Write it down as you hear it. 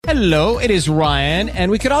Hello, it is Ryan,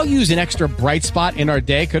 and we could all use an extra bright spot in our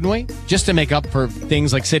day, couldn't we? Just to make up for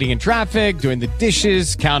things like sitting in traffic, doing the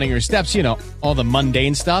dishes, counting your steps, you know, all the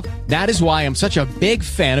mundane stuff. That is why I'm such a big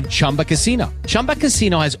fan of Chumba Casino. Chumba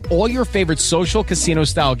Casino has all your favorite social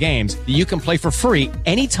casino-style games that you can play for free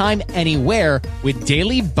anytime, anywhere with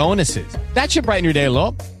daily bonuses. That should brighten your day a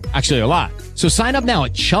little. Actually, a lot. So sign up now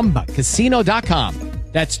at ChumbaCasino.com.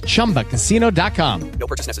 That's ChumbaCasino.com. No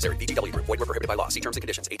purchase necessary. VGW Group. Void where prohibited by law. See terms and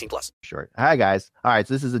conditions. 18+. Short. Hi guys. All right,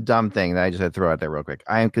 so this is a dumb thing that I just had to throw out there real quick.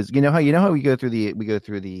 Because you know how we go through the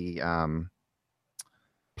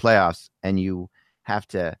playoffs, and you have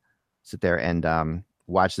to sit there and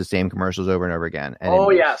watch the same commercials over and over again. And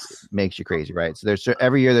it makes you crazy, right? So there's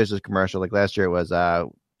every year there's this commercial. Like last year it was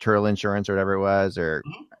Turtle Insurance or whatever it was, or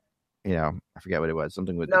you know, I forget what it was.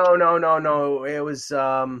 Something with no.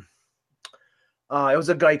 It was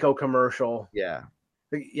a Geico commercial. Yeah.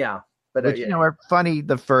 But which, you know, are funny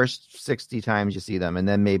the first 60 times you see them, and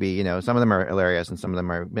then maybe, you know, some of them are hilarious and some of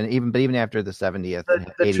them are even after the 70th,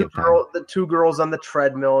 the two girls on the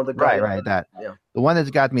treadmill, right. That the one that's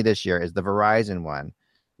got me this year is the Verizon one,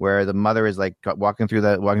 where the mother is like walking through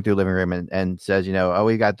the living room and says, you know, oh,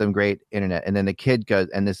 we got them great internet, and then the kid goes,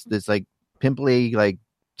 and this like pimply like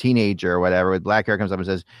teenager or whatever with black hair comes up and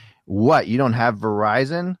says, "What? You don't have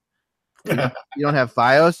Verizon? You don't have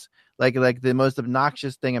FiOS?" Like the most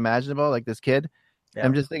obnoxious thing imaginable, like this kid. Yeah.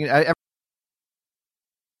 I'm just thinking, I'm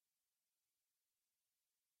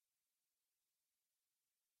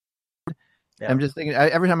just thinking,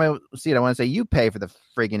 every time I see it, I want to say, "You pay for the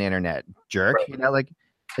friggin' internet, jerk." Right. You know, like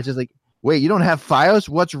it's just like, wait, you don't have FiOS?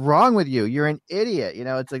 What's wrong with you? You're an idiot. You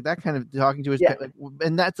know, it's like that kind of talking to his kid, like,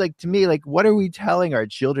 and that's like, to me, like, what are we telling our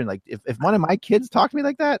children? Like, if one of my kids talked to me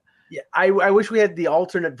like that. Yeah, I wish we had the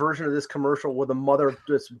alternate version of this commercial where the mother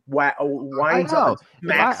just winds up and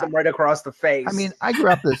smacks him right across the face. I mean, I grew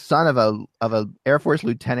up the son of a Air Force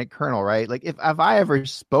lieutenant colonel, right? Like, if I ever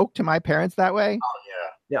spoke to my parents that way,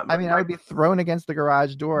 yeah. I mean, I would be thrown against the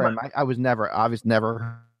garage door, and I was never.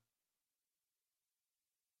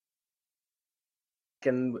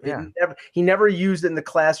 And he never used it in the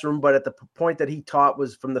classroom, but at the point that he taught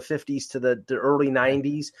was from the 50s to the early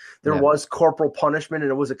 90s. There was corporal punishment,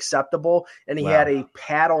 and it was acceptable. And he had a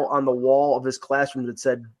paddle on the wall of his classroom that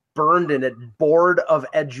said, burned in it, Board of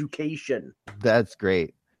Education. That's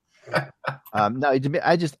great. No, I'm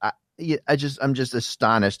just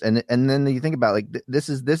astonished. And then you think about, like, this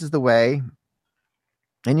is the way.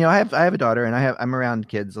 And, you know, I have a daughter, and I'm around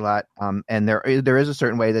kids a lot. And there is a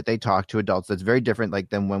certain way that they talk to adults that's very different,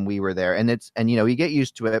 like, than when we were there. And you know, you get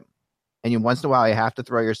used to it. And once in a while, you have to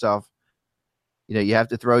throw yourself, you know, you have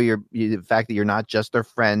to throw the fact that you're not just their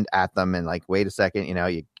friend at them. And like, wait a second, you know,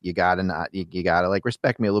 you gotta like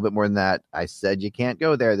respect me a little bit more than that. I said, you can't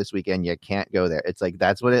go there this weekend. You can't go there. It's like,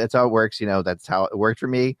 that's how it works. You know, that's how it worked for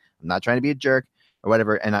me. I'm not trying to be a jerk or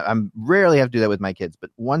whatever. And I'm rarely have to do that with my kids,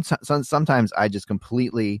 but sometimes I just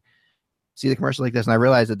completely see the commercial like this, and I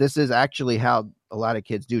realize that this is actually how a lot of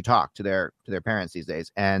kids do talk to their parents these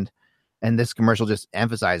days. And this commercial just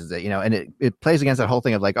emphasizes it, you know, and it plays against that whole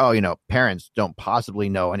thing of like, oh, you know, parents don't possibly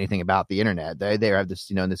know anything about the internet. They have this,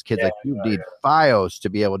 you know, and this kid's like, you need FiOS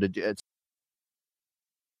to be able to do it. It's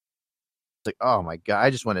like, oh my God,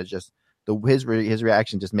 I just want to his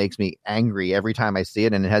reaction just makes me angry every time I see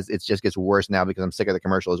it, and it just gets worse now because I'm sick of the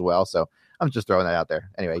commercial as well. So I'm just throwing that out there.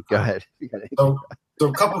 Anyway, go ahead. So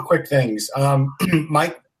a couple of quick things.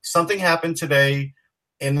 Mike, something happened today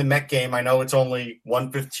in the Met game. I know it's only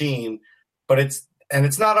 1:15, but it's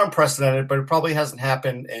not unprecedented, but it probably hasn't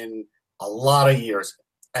happened in a lot of years.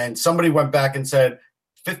 And somebody went back and said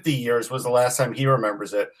 50 years was the last time he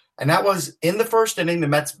remembers it. And that was in the first inning, the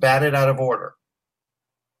Mets batted out of order.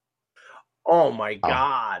 Oh my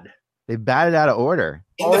God. They batted out of order.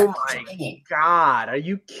 Oh my God. Are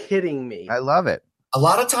you kidding me? I love it. A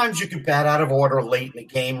lot of times you can bat out of order late in the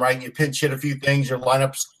game, right? You pinch hit a few things, your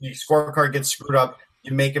scorecard gets screwed up,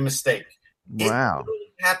 you make a mistake. Wow.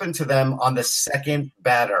 It happened to them on the second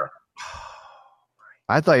batter.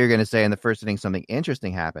 I thought you were going to say in the first inning something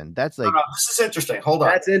interesting happened. That's like, no, this is interesting. Hold on.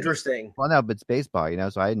 That's interesting. Well, no, but it's baseball, you know,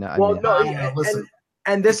 so I know. Well, listen.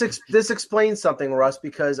 And this explains something, Russ,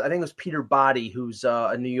 because I think it was Peter Body, who's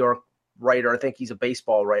a New York writer. I think he's a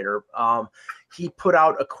baseball writer. He put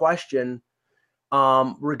out a question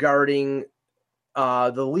regarding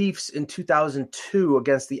the Leafs in 2002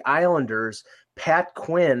 against the Islanders. Pat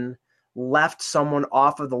Quinn left someone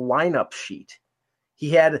off of the lineup sheet.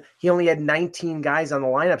 He only had 19 guys on the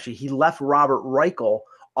lineup sheet. He left Robert Reichel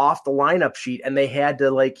off the lineup sheet, and they had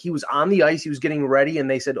to he was on the ice, he was getting ready, and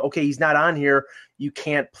they said, okay, he's not on here, you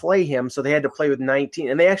can't play him. So they had to play with 19,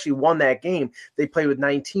 and they actually won that game. They played with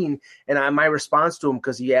 19, and my response to him,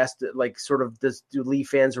 because he asked do Leaf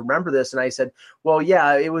fans remember this, and I said, well,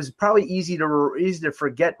 yeah, it was probably easy to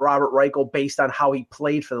forget Robert Reichel based on how he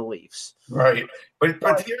played for the Leafs. Right,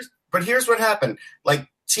 but here's what happened.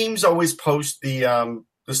 Teams always post the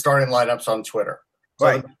starting lineups on Twitter. So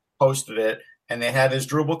Right. they posted it, and they had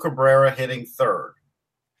Asdrubal Cabrera hitting third.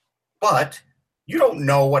 But you don't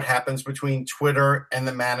know what happens between Twitter and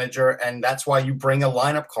the manager, and that's why you bring a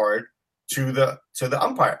lineup card to the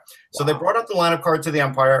umpire. So they brought up the lineup card to the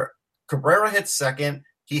umpire. Cabrera hits second.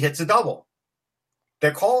 He hits a double.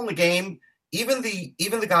 They're calling the game. Even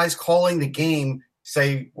the guys calling the game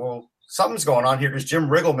say, well, something's going on here because Jim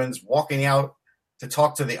Riggleman's walking out to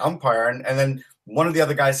talk to the umpire. And then one of the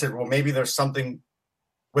other guys said, well, maybe there's something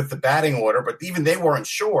with the batting order, but even they weren't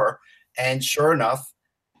sure. And sure enough,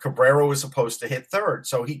 Cabrera was supposed to hit third.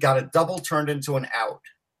 So he got a double turned into an out.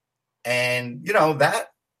 And, that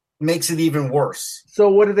makes it even worse. So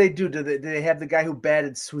what do they do? Do they have the guy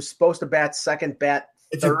who's supposed to bat second, bat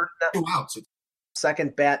third? It's 2 outs.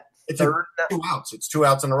 Second, bat It's third? 2 outs. It's 2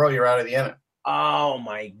 outs in a row. You're out of the inning. Oh,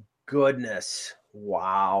 my goodness.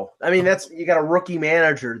 Wow. I mean, you got a rookie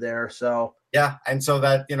manager there, so. Yeah, and so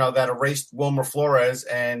that erased Wilmer Flores,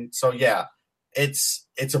 and so it's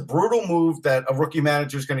a brutal move that a rookie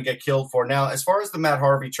manager is going to get killed for. Now, as far as the Matt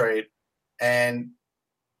Harvey trade, and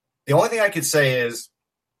the only thing I could say is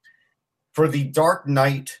for the Dark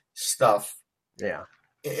Knight stuff, yeah,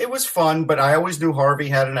 it was fun, but I always knew Harvey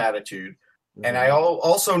had an attitude, and I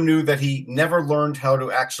also knew that he never learned how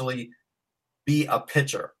to actually be a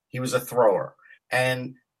pitcher. He was a thrower,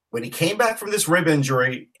 and when he came back from this rib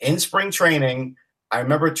injury in spring training, I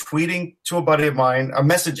remember tweeting to a buddy of mine,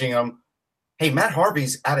 messaging him, hey, Matt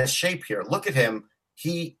Harvey's out of shape here. Look at him.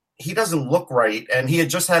 He doesn't look right. And he had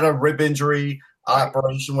just had a rib injury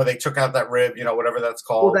operation where they took out that rib, whatever that's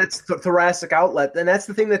called. Well, that's the thoracic outlet. And that's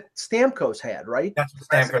the thing that Stamkos had, right? That's what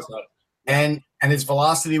Stamkos had. And his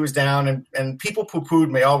velocity was down. And people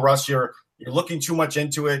poo-pooed me, oh, Russ, you're looking too much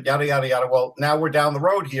into it, yada, yada, yada. Well, now we're down the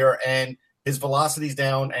road here, and his velocity's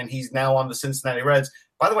down, and he's now on the Cincinnati Reds.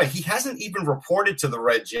 By the way, he hasn't even reported to the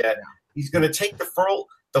Reds yet. He's going to take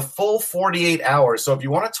the full 48 hours. So if you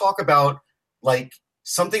want to talk about,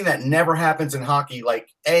 something that never happens in hockey,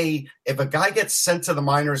 if a guy gets sent to the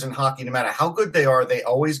minors in hockey, no matter how good they are, they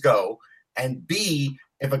always go. And B,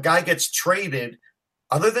 if a guy gets traded,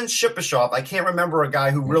 other than Shipachyov, I can't remember a guy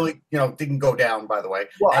who really, didn't go down, by the way.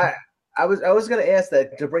 Well, I was going to ask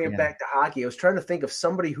that to bring it back to hockey. I was trying to think of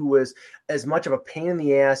somebody who was as much of a pain in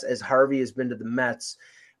the ass as Harvey has been to the Mets,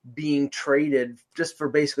 being traded just for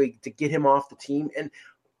basically to get him off the team. And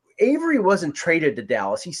Avery wasn't traded to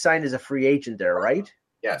Dallas. He signed as a free agent there, right?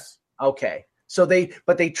 Yes. Okay. So they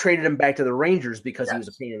traded him back to the Rangers because he was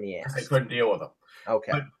a pain in the ass. They couldn't deal with him.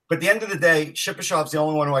 Okay. But at the end of the day, Shipachyov's the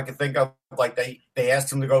only one who I could think of. They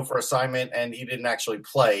asked him to go for assignment, and he didn't actually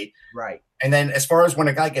play. Right. And then as far as when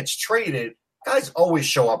a guy gets traded, guys always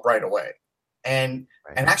show up right away. And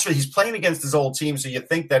actually he's playing against his old team, so you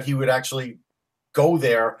think that he would actually go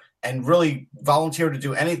there and really volunteer to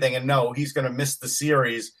do anything. And no, he's going to miss the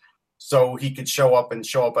series so he could show up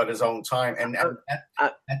at his own time. And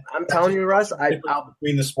I'm telling you, Russ,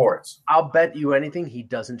 between the sports, I'll bet you anything he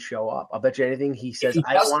doesn't show up. I'll bet you anything he says,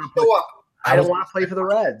 I don't want to play for the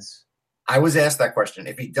Reds. I was asked that question.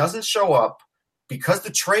 If he doesn't show up, because the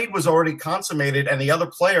trade was already consummated and the other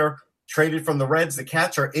player traded from the Reds, the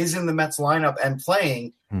catcher, is in the Mets lineup and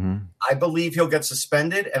playing, I believe he'll get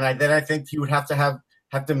suspended. And I think he would have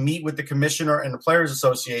to meet with the commissioner and the Players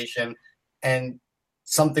Association, and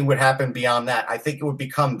something would happen beyond that. I think it would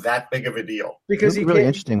become that big of a deal. Because it's really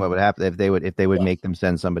interesting what would happen if they would make them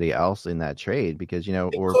send somebody else in that trade, because they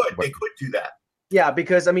could do that. Yeah,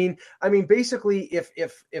 because I mean, basically,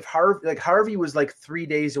 if Harvey was 3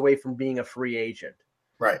 days away from being a free agent,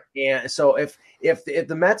 right? And so if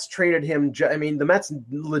the Mets traded him, the Mets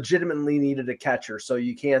legitimately needed a catcher, so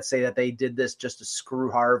you can't say that they did this just to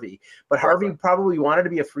screw Harvey. But Harvey probably wanted to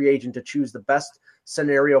be a free agent to choose the best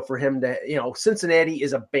scenario for him to, Cincinnati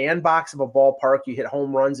is a bandbox of a ballpark. You hit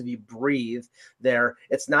home runs if you breathe there.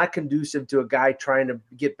 It's not conducive to a guy trying to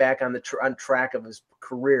get back on track of his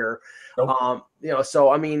career. Nope.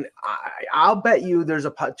 So I mean, I'll bet you there's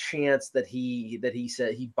a chance that he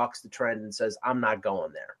said he bucks the trend and says, I'm not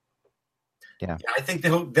going there. Yeah, I think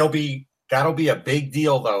that'll be a big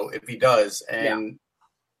deal though if he does, and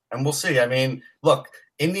we'll see. I mean, look,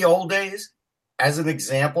 in the old days, as an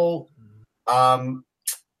example,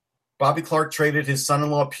 Bobby Clark traded his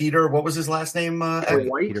son-in-law Peter. What was his last name?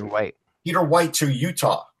 White? Peter White. Peter White to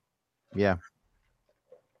Utah. Yeah.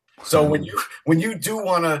 So when you do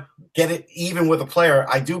want to get it even with a player,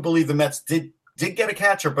 I do believe the Mets did get a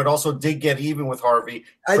catcher, but also did get even with Harvey.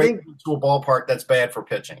 I think to a ballpark that's bad for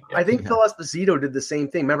pitching. Yeah. I think Phil Esposito did the same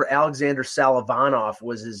thing. Remember, Alexander Salivanoff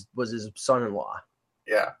was his son-in-law.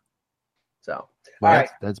 Yeah. So Well, all right.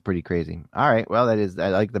 that's pretty crazy. All right. Well, I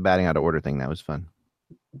like the batting out of order thing. That was fun.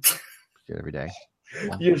 Do it every day.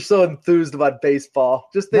 You're so enthused about baseball.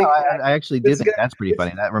 Just think. No, I actually did think that's pretty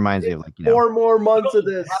funny. That reminds me of 4 more months of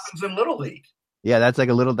this. It happens in Little League. Yeah, that's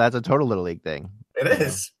a total Little League thing. It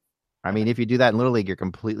is. I mean, if you do that in Little League, you're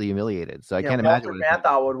completely humiliated. So I can't imagine. Walter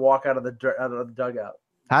Matthau would walk out of the dugout.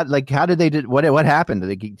 How did they do? What happened?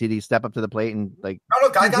 Did he step up to the plate and No,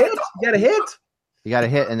 guy got You got a hit. he got a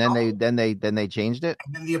hit, and then they changed it?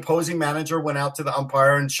 And then the opposing manager went out to the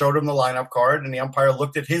umpire and showed him the lineup card, and the umpire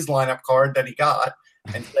looked at his lineup card that he got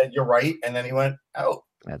and said, "You're right," and then he went out.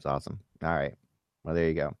 That's awesome. All right. Well, there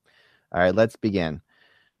you go. All right, let's begin.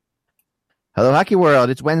 Hello, Hockey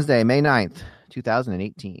World. It's Wednesday, May 9th,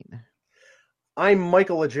 2018. I'm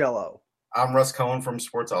Michael Agello. I'm Russ Cohen from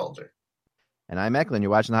Sportsology. And I'm Eklund.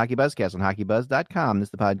 You're watching the Hockey Buzzcast on HockeyBuzz.com. This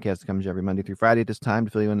is the podcast that comes every Monday through Friday at this time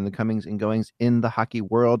to fill you in on the comings and goings in the hockey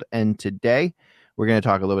world. And today, we're going to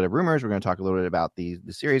talk a little bit of rumors. We're going to talk a little bit about the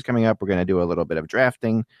series coming up. We're going to do a little bit of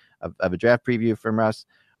drafting, of a draft preview from Russ.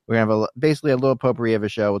 We're going to have basically a little potpourri of a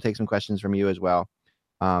show. We'll take some questions from you as well.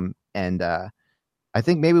 And I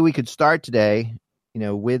think maybe we could start today,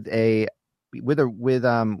 with a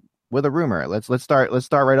rumor. Let's start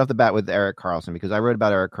right off the bat with Erik Karlsson, because I wrote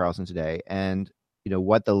about Erik Karlsson today and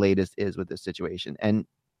what the latest is with this situation. And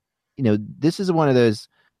this is one of those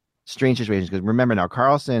strange situations, because remember now,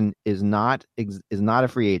 Karlsson is not a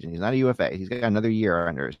free agent. He's not a UFA. He's got another year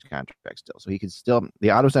under his contract still, so he could still.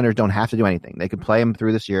 The auto centers don't have to do anything. They could play him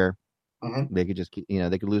through this year. Mm-hmm. They could just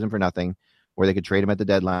they could lose him for nothing, or they could trade him at the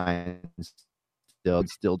deadline.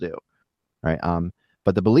 Still do, right?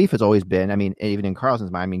 But the belief has always been, I mean, even in Karlsson's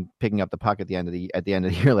mind, picking up the puck at the end of the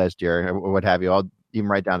year last year, or what have you, all even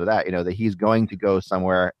right down to that, that he's going to go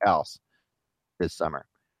somewhere else this summer.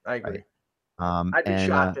 I agree. Right? I'd be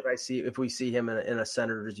shocked if we see him in a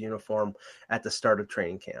Senators uniform at the start of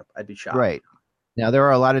training camp. I'd be shocked. Right. Now there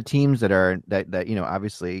are a lot of teams that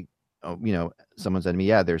obviously, someone said to me,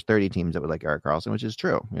 yeah, there's 30 teams that would like Erik Karlsson, which is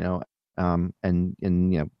true. And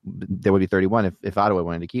there would be 31 if Ottawa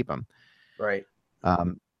wanted to keep him. Right.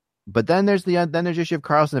 But then there's the issue of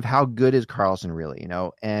Karlsson, of how good is Karlsson really,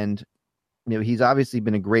 and he's obviously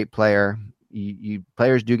been a great player.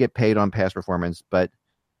 Players do get paid on past performance, but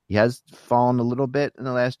he has fallen a little bit in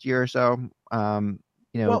the last year or so. And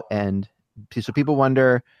so people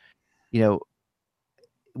wonder,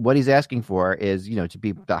 what he's asking for is, to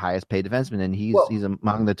be the highest paid defenseman, and he's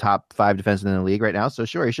among the top 5 defensemen in the league right now. So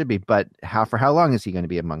sure, he should be, but for how long is he going to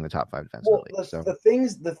be among the top 5 defensemen in the league? So the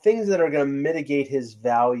things that are going to mitigate his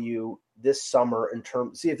value this summer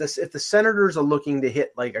if the Senators are looking to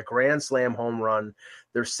hit like a grand slam home run,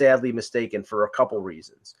 they're sadly mistaken for a couple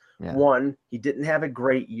reasons. Yeah. One, he didn't have a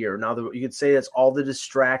great year. Now you could say that's all the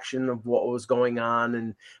distraction of what was going on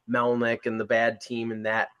in Melnick and the bad team and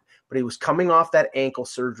that. But he was coming off that ankle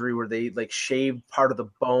surgery where they shaved part of the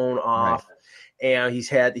bone off, right. And he's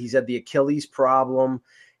had the Achilles problem.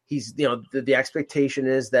 He's the expectation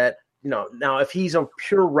is that now if he's a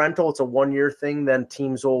pure rental, it's a 1-year thing. Then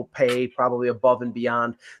teams will pay probably above and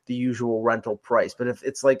beyond the usual rental price. But if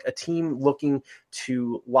it's like a team looking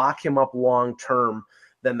to lock him up long term,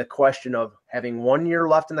 then the question of having 1 year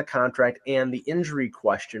left in the contract and the injury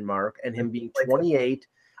question mark and him being 28.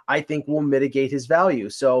 I think will mitigate his value.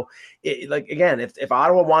 So, if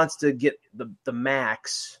Ottawa wants to get the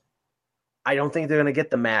max, I don't think they're going to get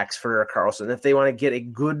the max for Erik Karlsson. If they want to get a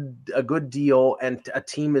good deal and a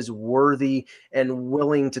team is worthy and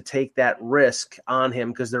willing to take that risk on him,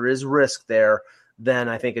 because there is risk there, then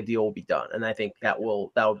I think a deal will be done, and I think that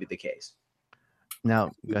will be the case.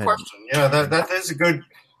 Now, good question. Yeah, that is a good.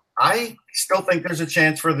 I still think there's a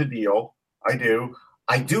chance for the deal. I do.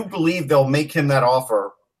 I do believe they'll make him that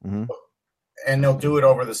offer. Mm-hmm. And they'll do it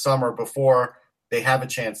over the summer before they have a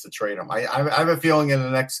chance to trade him. I have a feeling in the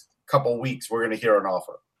next couple of weeks we're going to hear an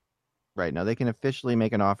offer. Right. Now they can officially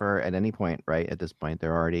make an offer at any point, right? At this point,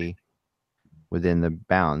 they're already within the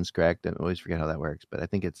bounds, correct? I always forget how that works, but I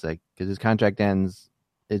think it's because his contract ends.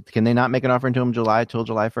 Can they not make an offer until July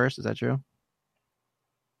 1st? Is that true?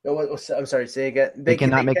 I'm sorry. Say again. They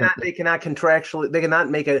cannot contractually. They cannot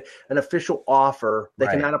make an official offer. They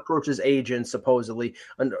cannot approach his agent supposedly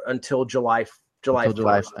until July July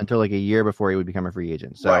 1st. Until like a year before he would become a free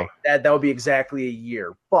agent. So right. That would be exactly a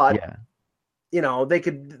year. But yeah. They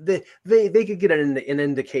could get an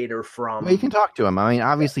indicator from. Well, you can talk to him. I mean,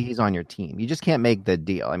 obviously he's on your team. You just can't make the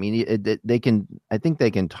deal. I mean, they can. I think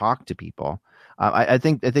they can talk to people. I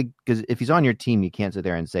think because if he's on your team, you can't sit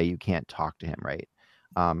there and say you can't talk to him, right?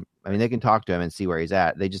 I mean, they can talk to him and see where he's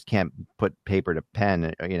at. They just can't put paper to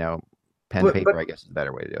pen. Pen to paper, I guess is a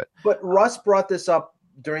better way to do it. But Russ brought this up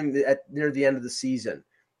near the end of the season.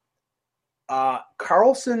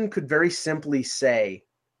 Carlson could very simply say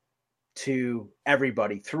to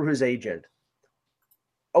everybody through his agent,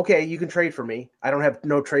 okay, you can trade for me. I don't have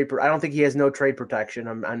no trade. I don't think he has no trade protection.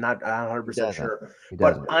 I'm not 100% sure,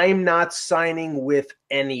 but I'm not signing with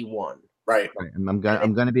anyone. Right. I'm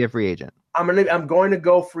going to be a free agent. I'm going to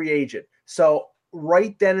go free agent. So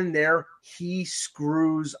right then and there, he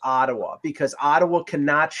screws Ottawa because Ottawa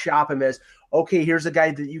cannot shop him as, okay, here's a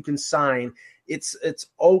guy that you can sign. It's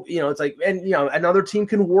like, and another team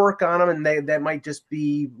can work on him, and that might just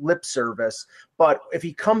be lip service. But if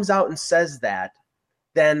he comes out and says that,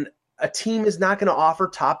 then a team is not going to offer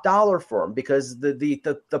top dollar for him because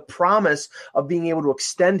the promise of being able to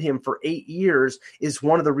extend him for 8 years is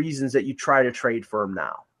one of the reasons that you try to trade for him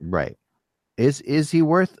now. Right? Is he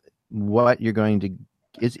worth what you're going to?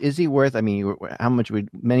 Is he worth? I mean, how much would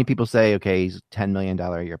many people say? Okay, he's $10 million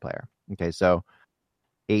a year player. Okay, so.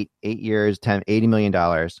 8 years, $80 million.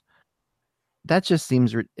 That just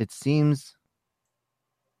seems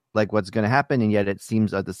like what's going to happen, and yet it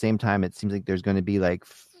seems at the same time it seems like there's going to be like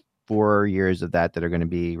 4 years of that are going to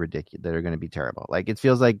be ridiculous, that are going to be terrible. Like it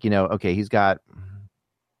feels like okay, he's got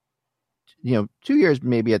 2 years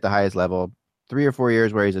maybe at the highest level, 3 or 4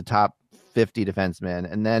 years where he's a top 50 defenseman,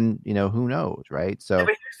 and then who knows, right? So here's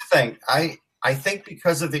the thing, I think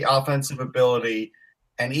because of the offensive ability.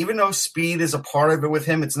 And even though speed is a part of it with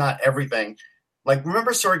him, it's not everything. Like,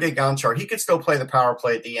 remember Sergei Gonchar? He could still play the power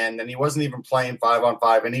play at the end, and he wasn't even playing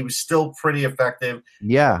 5-on-5, and he was still pretty effective.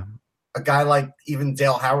 Yeah. A guy like even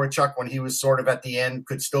Dale Howardchuk, when he was sort of at the end,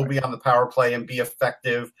 could still be on the power play and be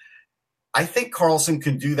effective. I think Carlson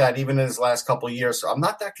can do that even in his last couple of years. So I'm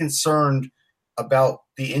not that concerned about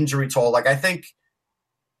the injury toll. Like, I think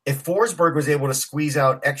if Forsberg was able to squeeze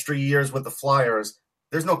out extra years with the Flyers –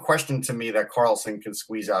 there's no question to me that Carlson can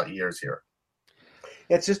squeeze out years here.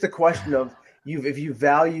 It's just a question of if you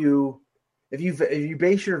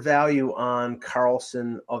base your value on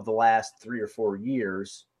Carlson of the last 3 or 4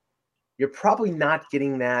 years, you're probably not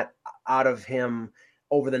getting that out of him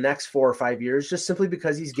over the next 4 or 5 years, just simply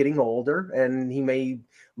because he's getting older and he may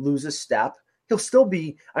lose a step. He'll still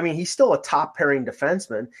be, he's still a top pairing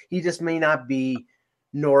defenseman. He just may not be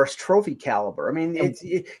Norris Trophy caliber. I mean,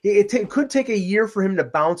 it could take a year for him to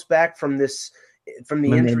bounce back from the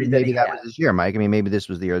injury. Maybe that was his year, Mike. I mean, maybe this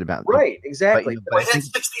was the year to bounce. Right, exactly. But he had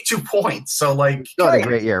 62 points, so like, still had a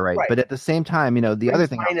great year, right? But at the same time, the other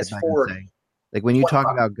thing I was say, like when you talk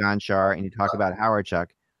about Gonchar and you talk about Howardchuk,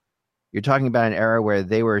 you're talking about an era where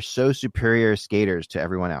they were so superior skaters to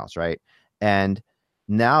everyone else, right? And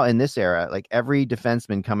now in this era, like every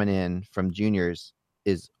defenseman coming in from juniors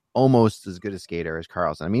is almost as good a skater as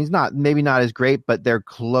Carlson. I mean, he's maybe not as great, but they're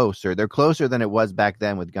closer. They're closer than it was back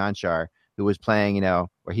then with Gonchar, who was playing,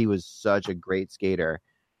 where he was such a great skater.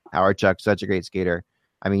 Howardchuk, such a great skater.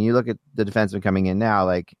 I mean, you look at the defenseman coming in now,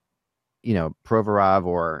 like, Provorov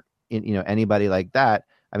or, anybody like that.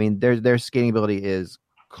 I mean, their skating ability is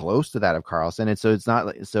close to that of Carlson. And so it's not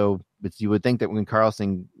like, you would think that when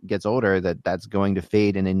Carlson gets older, that's going to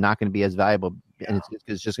fade and then not going to be as valuable. Yeah. And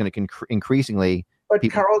it's just going to increasingly. But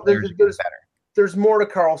there's more to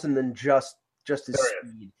Carlson than just his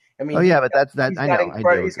speed. I mean, but that's that. I know.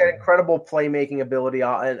 He's got incredible playmaking ability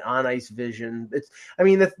and on ice vision.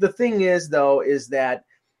 The thing is though, is that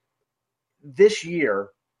this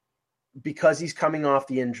year, because he's coming off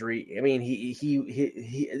the injury, I mean,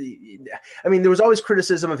 there was always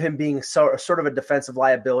criticism of him being sort of a defensive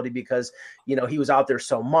liability because he was out there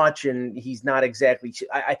so much and he's not exactly.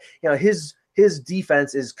 His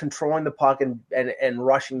defense is controlling the puck and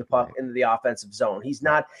rushing the puck into the offensive zone. He's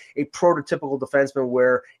not a prototypical defenseman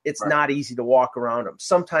where it's not easy to walk around him.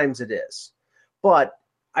 Sometimes it is. But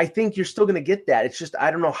I think you're still going to get that. It's just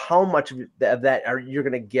I don't know how much of that you're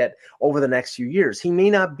going to get over the next few years. He may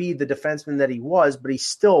not be the defenseman that he was, but he's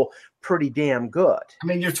still pretty damn good. I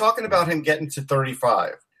mean, you're talking about him getting to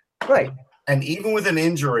 35. Right. And even with an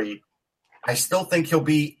injury, I still think he'll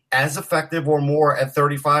be as effective or more at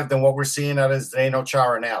 35 than what we're seeing out of Zdeno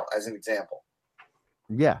Chara now, as an example.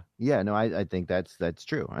 No, I think that's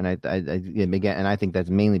true, and again, and I think that's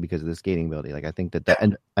mainly because of the skating ability. Like I think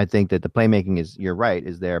and I think that the playmaking you're right,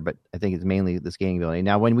 is there, but I think it's mainly the skating ability.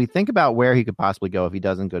 Now, when we think about where he could possibly go if he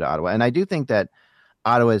doesn't go to Ottawa, and I do think that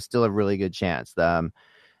Ottawa is still a really good chance,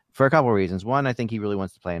 for a couple of reasons. One, I think he really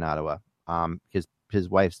wants to play in Ottawa, because his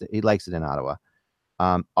wife, he likes it in Ottawa.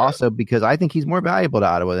 Also, because I think he's more valuable to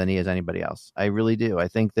Ottawa than he is anybody else. I really do. I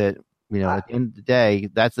think that. At the end of the day,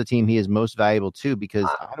 that's the team he is most valuable to, because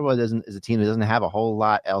Ottawa is a team that doesn't have a whole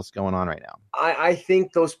lot else going on right now. I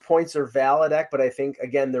think those points are valid, Eck, but I think,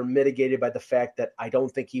 again, they're mitigated by the fact that I don't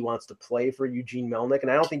think he wants to play for Eugene Melnyk,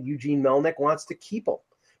 and I don't think Eugene Melnyk wants to keep him.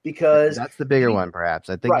 Because that's the bigger one, perhaps.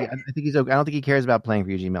 I think. Right. I think he's. I don't think he cares about playing for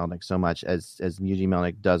Eugene Melnyk so much as Eugene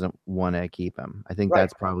Melnyk doesn't want to keep him. I think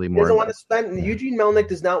that's probably more. He doesn't want to spend. Yeah. Eugene Melnyk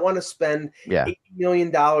does not want to spend $80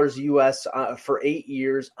 million US for 8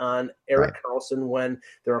 years on Erik Karlsson when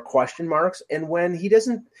there are question marks, and when he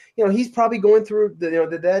doesn't. He's probably going through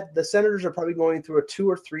the Senators are probably going through a 2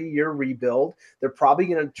 or 3 year rebuild. They're probably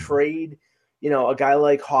going to trade. A guy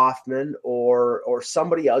like Hoffman or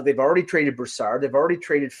somebody else. They've already traded Broussard. They've already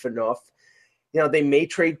traded Phaneuf. They may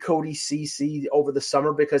trade Cody Ceci over the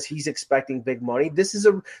summer because he's expecting big money. This is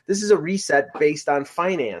a reset based on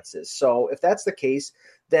finances. So if that's the case,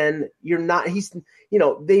 then you're not.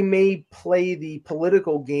 They may play the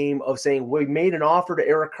political game of saying we made an offer to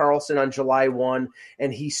Erik Karlsson on July 1,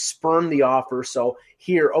 and he spurned the offer. So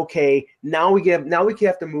here, okay, now we have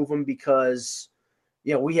to move him because.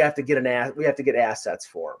 We have to get assets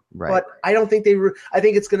for him. Right. But I don't think I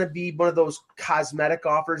think it's going to be one of those cosmetic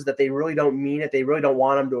offers that they really don't mean it. They really don't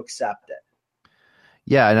want him to accept it.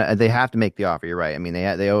 Yeah, and they have to make the offer. You're right. I mean,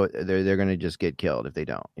 they're going to just get killed if they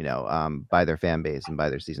don't. By their fan base and by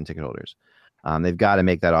their season ticket holders. They've got to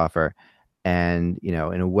make that offer, and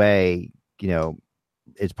in a way,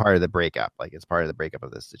 it's part of the breakup. Like it's part of the breakup of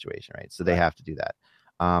this situation, right? So they have to do that.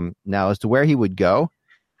 Now, as to where he would go.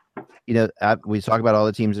 We talk about all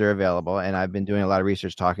the teams that are available, and I've been doing a lot of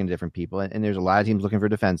research, talking to different people, and there's a lot of teams looking for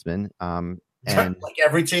defensemen. And like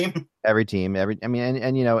every team, and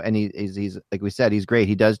he's like we said, he's great.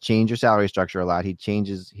 He does change your salary structure a lot. He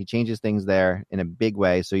changes things there in a big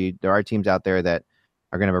way. So there are teams out there that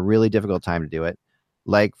are going to have a really difficult time to do it.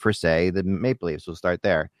 Like for say the Maple Leafs. We'll start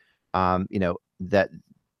there. That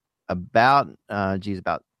about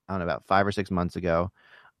 5 or 6 months ago.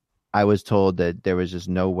 I was told that there was just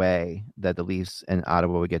no way that the Leafs and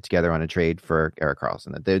Ottawa would get together on a trade for Erik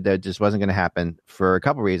Karlsson. That just wasn't going to happen for a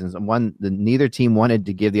couple of reasons. One, neither team wanted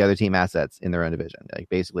to give the other team assets in their own division. Like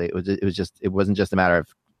basically, it wasn't just a matter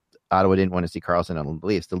of Ottawa didn't want to see Karlsson on the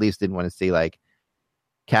Leafs. The Leafs didn't want to see like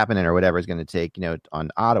Kapanen or whatever is going to take on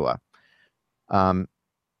Ottawa.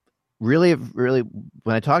 Really,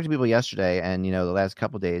 when I talked to people yesterday and the last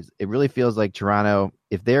couple of days, it really feels like Toronto,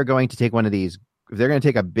 if they're going to take one of these. If they're going to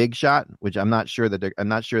take a big shot, which I'm not sure that they're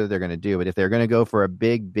going to do, but if they're going to go for a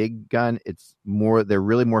big gun, they're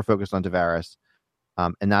really more focused on Tavares,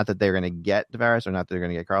 and not that they're going to get Tavares or not that they're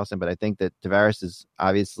going to get Karlsson, but I think that Tavares is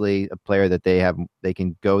obviously a player that they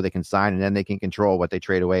can sign, and then they can control what they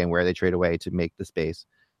trade away and where they trade away to make the space.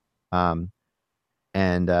 That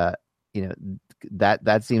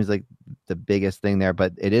seems like the biggest thing there,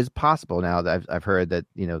 but it is possible now that I've heard that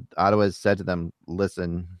Ottawa's said to them,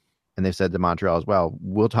 listen. And they've said to Montreal as well,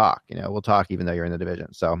 we'll talk, even though you're in the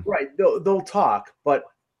division. So right. They'll talk, but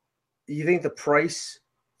you think the price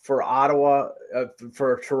for Ottawa,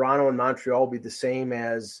 for Toronto and Montreal will be the same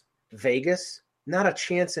as Vegas? Not a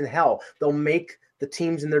chance in hell. They'll make the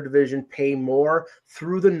teams in their division pay more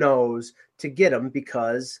through the nose to get them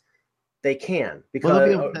because they can.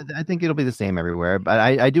 Because I think it'll be the same everywhere, but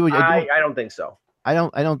I don't think so. I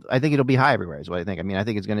think it'll be high everywhere is what I think. I mean, I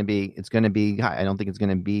think it's going to be high. I don't think it's going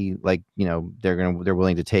to be like, they're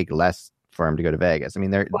willing to take less for him to go to Vegas. I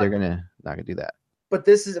mean, they're not going to do that. But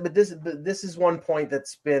this is one point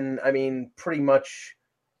that's been, pretty much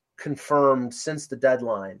confirmed since the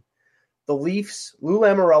deadline. The Leafs, Lou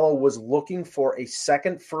Lamoriello was looking for a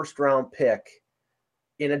second first-round pick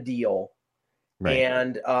in a deal. Right.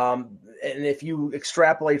 And if you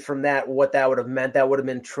extrapolate from that, what that would have meant, that would have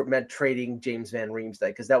been meant trading James Van Riemsdyk,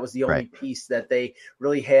 because that was the only piece that they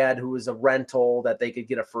really had who was a rental that they could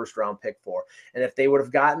get a first-round pick for. And if they would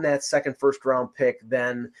have gotten that second first-round pick,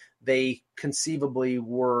 then they conceivably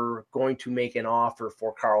were going to make an offer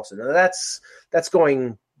for Karlsson. Now that's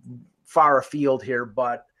going far afield here,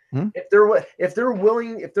 but if they're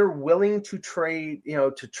willing to trade,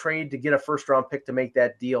 to get a first-round pick to make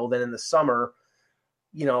that deal, then in the summer,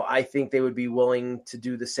 I think they would be willing to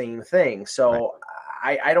do the same thing. So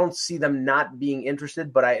I don't see them not being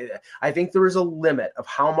interested, but I think there is a limit of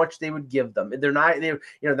how much they would give them. They're not going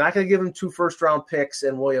to give them 2 first-round picks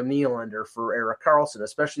and William Nylander for Erik Karlsson,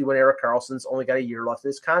 especially when Erik Karlsson's only got a year left in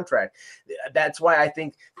his contract. That's why I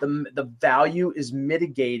think the value is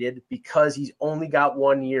mitigated because he's only got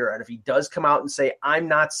 1 year. And if he does come out and say, I'm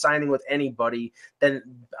not signing with anybody, then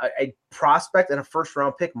a prospect and a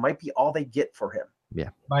first-round pick might be all they get for him. Yeah,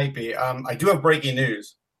 might be. I do have breaking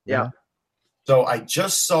news. Yeah. So I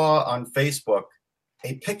just saw on Facebook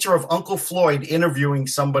a picture of Uncle Floyd interviewing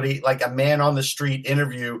somebody, like a man on the street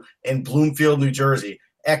interview in Bloomfield, New Jersey.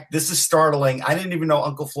 Heck, this is startling. I didn't even know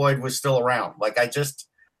Uncle Floyd was still around.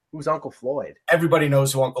 Who's Uncle Floyd? Everybody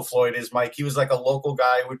knows who Uncle Floyd is, Mike. He was like a local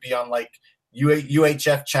guy who would be on like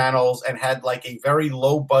UHF channels and had like a very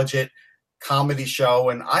low budget comedy show.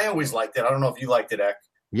 And I always liked it. I don't know if you liked it, Eck.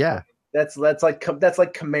 Yeah. That's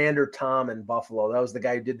like Commander Tom in Buffalo. That was the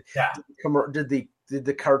guy who did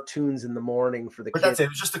the cartoons in the morning for the kids. That's it. It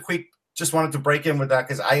was just a quick. Just wanted to break in with that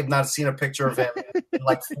because I have not seen a picture of him in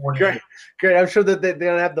like 40 years. Great. I'm sure that they're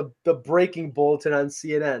gonna have the breaking bulletin on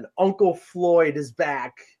CNN. Uncle Floyd is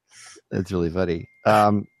back. That's really funny.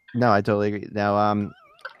 No, I totally agree. Now,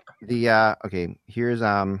 okay, here's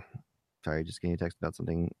sorry, just getting a text about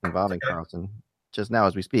something involving Karlsson just now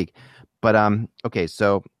as we speak. But okay,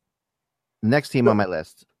 so. The next team on my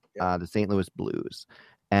list, the St. Louis Blues,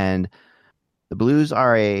 and the Blues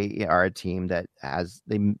are a team that has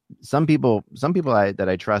some people that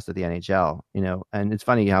I trust at the NHL, and it's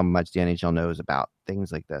funny how much the NHL knows about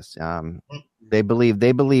things like this. They believe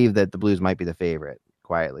that the Blues might be the favorite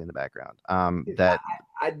quietly in the background.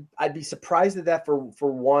 I'd be surprised at that for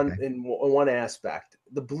one in one aspect.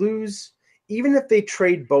 The Blues, even if they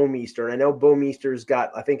trade Bouwmeester, and I know Bouwmeester's got,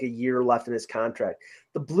 I think, a year left in his contract,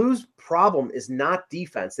 the Blues' problem is not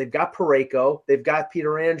defense. They've got Parayko. They've got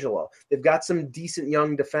Pietrangelo. They've got some decent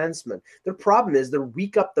young defensemen. Their problem is they're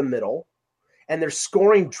weak up the middle, and their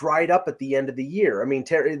scoring dried up at the end of the year. I mean,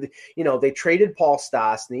 they traded Paul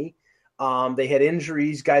Stastny. They had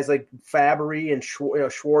injuries. Guys like Fabry and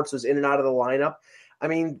Schwartz was in and out of the lineup. I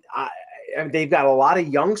mean, they've got a lot of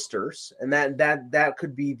youngsters, and that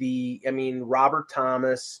could be Robert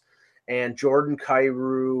Thomas and Jordan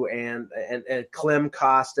Kyrou and Clem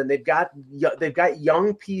Costin. They've got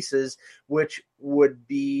young pieces, which would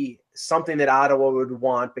be something that Ottawa would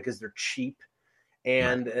want because they're cheap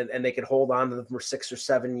and they could hold on to them for 6 or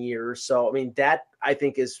 7 years. So I mean, that I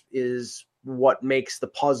think is what makes the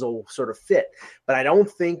puzzle sort of fit. But I don't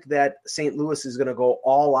think that St. Louis is going to go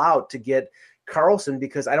all out to get Karlsson,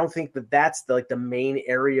 because I don't think that's the main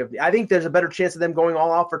area of. I think there's a better chance of them going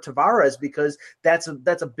all out for Tavares because that's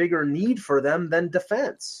a bigger need for them than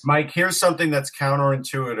defense. Mike, here's something that's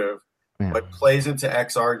counterintuitive, but plays into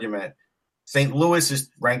X's argument. St. Louis is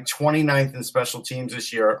ranked 29th in special teams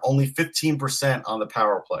this year, only 15% on the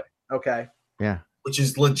power play. Okay. Yeah. Which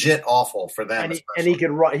is legit awful for them. And he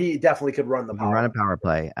could run. He definitely could run the power. Run a power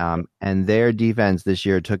play. And their defense this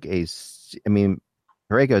year took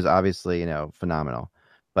Parayko is obviously, phenomenal,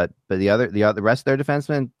 but the rest of their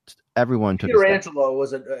defensemen, everyone took. Pietrangelo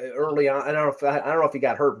was early on. I don't know if he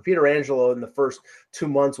got hurt, but Pietrangelo in the first 2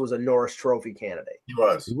 months was a Norris Trophy candidate. He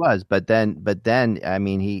was, but then, by the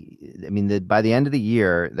end of the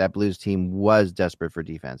year, that Blues team was desperate for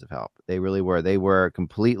defensive help. They really were. They were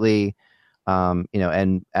completely,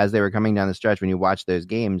 and as they were coming down the stretch, when you watch those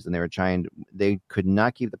games, and they could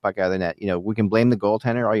not keep the puck out of the net. We can blame the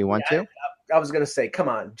goaltender all you want to. I was going to say, come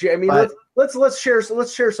on. Let's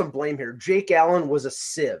share some blame here. Jake Allen was a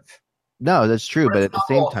sieve. No, that's true. But at the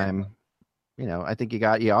same time, I think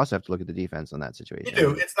you also have to look at the defense on that situation. You do.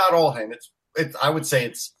 It's not all him. I would say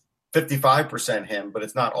it's 55% him, but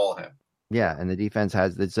it's not all him. Yeah. And the defense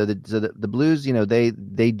has the Blues,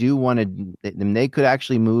 they do want to, they could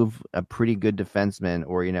actually move a pretty good defenseman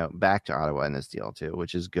or, back to Ottawa in this deal too,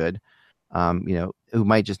 which is good. Who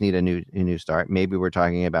might just need a new start. Maybe we're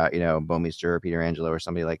talking about, Bouwmeester or Pietrangelo or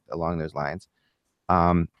somebody like along those lines.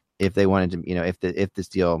 If they wanted to, if this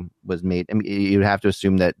deal was made, you'd have to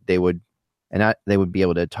assume that they would be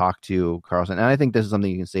able to talk to Karlsson. And I think this is something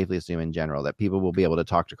you can safely assume in general, that people will be able to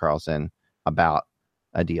talk to Karlsson about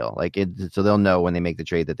a deal, so they'll know when they make the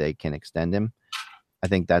trade that they can extend him. I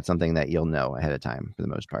think that's something that you'll know ahead of time for the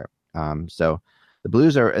most part. So the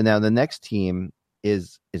Blues are now the next team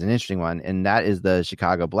is an interesting one, and that is the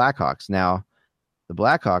Chicago Blackhawks. Now, the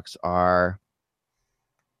Blackhawks are,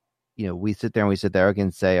 we sit there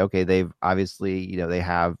and say, okay, they've obviously, they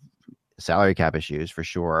have salary cap issues for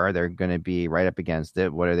sure. They're going to be right up against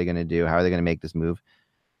it. What are they going to do? How are they going to make this move?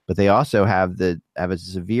 But they also have a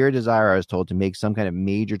severe desire, I was told, to make some kind of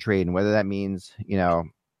major trade, and whether that means,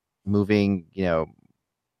 moving,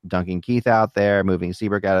 dunking Keith out there, moving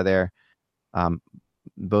Seabrook out of there.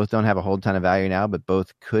 Both don't have a whole ton of value now, but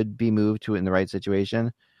both could be moved to it in the right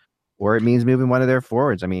situation. Or it means moving one of their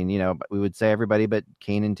forwards. I mean, we would say everybody but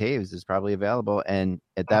Kane and Taves is probably available. And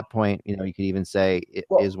at that point, you could even say,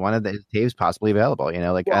 is one of the Taves possibly available? I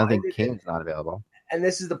don't think Kane's not available. And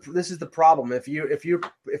this is the problem. If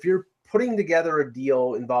you're putting together a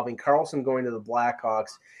deal involving Karlsson going to the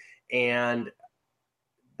Blackhawks and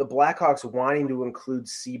the Blackhawks wanting to include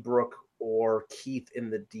Seabrook or Keith in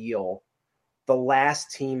the deal, the last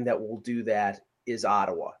team that will do that is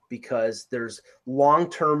Ottawa, because there's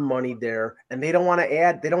long-term money there, and they don't want to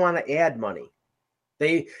add money.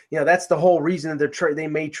 That's the whole reason that they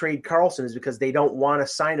may trade Karlsson, is because they don't want to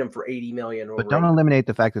sign him for $80 million. But don't eliminate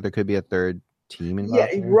the fact that there could be a third team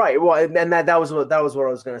involved. Yeah, right. Well, and that was what I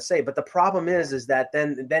was going to say. But the problem is that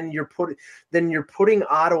then you're putting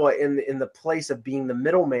Ottawa in the place of being the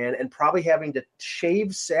middleman and probably having to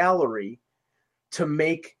shave salary to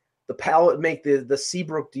make the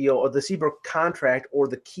Seabrook deal or the Seabrook contract or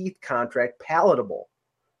the Keith contract palatable.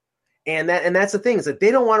 And that's the thing, is that they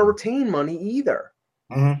don't want to retain money either.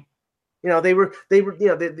 Mm-hmm.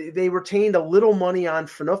 They retained a little money on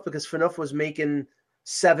Phaneuf because Phaneuf was making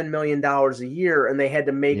 $7 million a year, and they had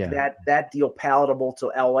to make that deal palatable to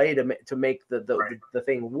LA to make the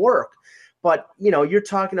thing work. But you're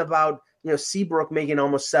talking about Seabrook making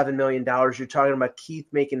almost $7 million. You're talking about Keith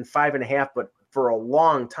making 5.5, but for a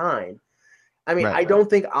long time. I mean, I don't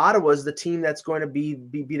think Ottawa is the team that's going to be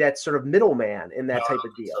that sort of middleman in that type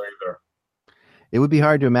of deal. It would be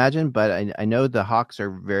hard to imagine, but I know the Hawks are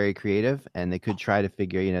very creative, and they could try to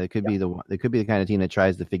figure. They could be the kind of team that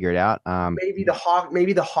tries to figure it out. Maybe the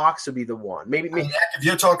Hawks would be the one. Maybe if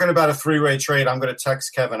you're talking about a three-way trade, I'm going to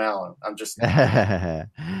text Kevin Allen. I'm just. I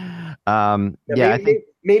think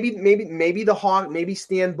maybe the Hawk, maybe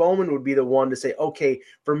Stan Bowman would be the one to say, okay,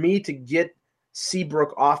 for me to get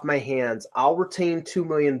Seabrook off my hands, I'll retain $2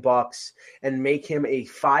 million and make him a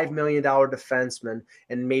 $5 million defenseman,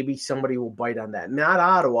 and maybe somebody will bite on that. Not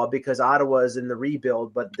Ottawa, because Ottawa is in the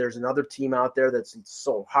rebuild, but there's another team out there that's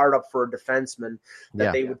so hard up for a defenseman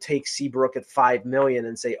that they would take Seabrook at $5 million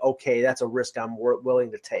and say, okay, that's a risk I'm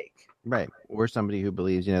willing to take. Right. Or somebody who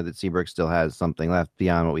believes, that Seabrook still has something left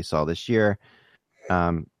beyond what we saw this year,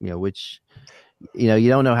 which – you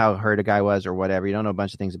don't know how hurt a guy was or whatever. You don't know a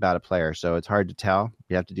bunch of things about a player, so it's hard to tell.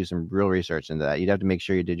 You have to do some real research into that. You'd have to make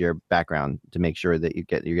sure you did your background to make sure that you're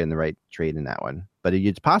getting the right trade in that one. But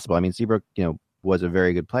it's possible. I mean, Seabrook, was a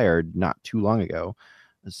very good player not too long ago.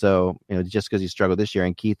 So, just because he struggled this year,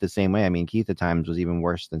 and Keith the same way. I mean, Keith at times was even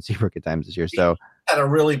worse than Seabrook at times this year. So he had a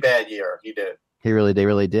really bad year. He did. They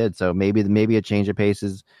really did. So maybe a change of pace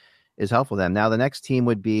is helpful to them. Now the next team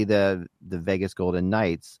would be the Vegas Golden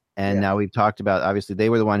Knights. And now we've talked about, obviously, they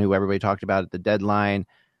were the one who everybody talked about at the deadline.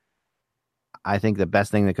 I think the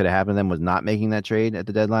best thing that could have happened to them was not making that trade at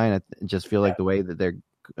the deadline. I just feel like the way that they're,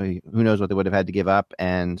 who knows what they would have had to give up,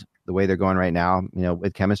 and the way they're going right now,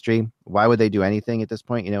 with chemistry, why would they do anything at this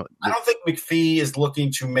point? I don't think McPhee is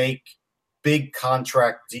looking to make big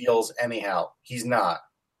contract deals anyhow. He's not.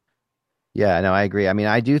 Yeah, no, I agree. I mean,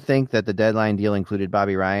 I do think that the deadline deal included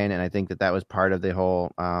Bobby Ryan, and I think that was part of the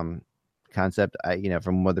whole concept.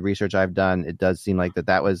 From what the research I've done, it does seem like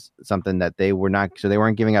that was something that they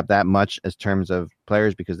weren't giving up that much as terms of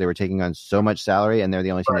players, because they were taking on so much salary, and they're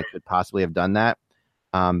the only team that could possibly have done that.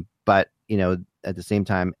 But at the same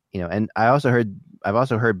time, and I've also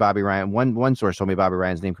heard Bobby Ryan. One source told me Bobby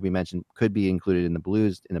Ryan's name could be included in the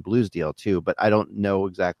Blues deal too, but I don't know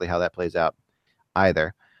exactly how that plays out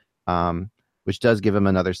either. Which does give him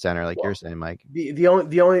another center, like you're saying, Mike. The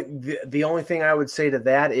only thing I would say to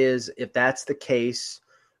that is, if that's the case,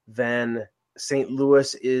 then St.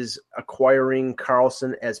 Louis is acquiring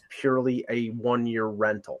Karlsson as purely a 1-year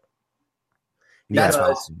rental.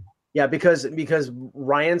 Because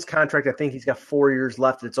Ryan's contract, I think he's got 4 years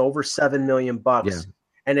left. It's over $7 million. Yeah.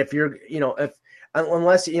 And if you're,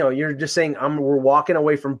 unless you're just saying we're walking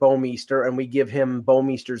away from Bouwmeester and we give him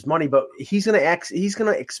Bouwmeester's money, but he's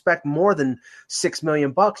gonna expect more than $6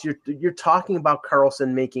 million. You're talking about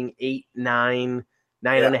Karlsson making $8, $9,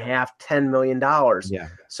 $9.5, $10 million. Yeah.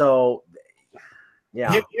 So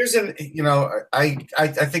yeah. Here's I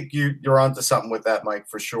think you're onto something with that, Mike,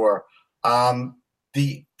 for sure.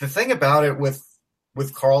 The thing about it with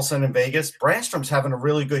Karlsson in Vegas, Brandstrom's having a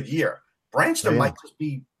really good year. Brandstrom might just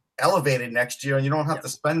be elevated next year, and you don't have to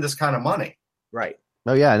spend this kind of money. Right.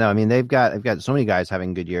 Oh yeah, no, I mean they've got so many guys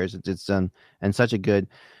having good years. It's and such a good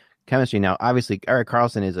chemistry. Now, obviously, Erik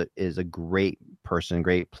Karlsson is a great person,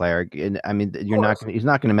 great player. And I mean, he's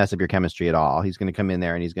not going to mess up your chemistry at all. He's going to come in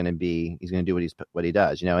there and he's going to do what he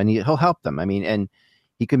does, and he'll help them. I mean, and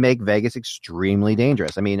he could make Vegas extremely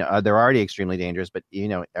dangerous. I mean, they're already extremely dangerous, but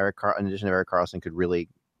in addition to Erik Karlsson,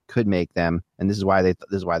 could make them, and this is why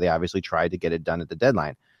they obviously tried to get it done at the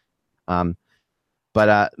deadline.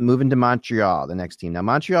 But moving to Montreal, the next team. Now,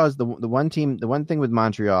 Montreal is the one team. The one thing with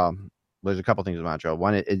Montreal, there's a couple things with Montreal.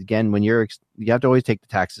 One, again, when you have to always take the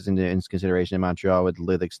taxes into consideration in Montreal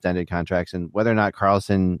with extended contracts, and whether or not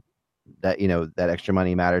Karlsson, that extra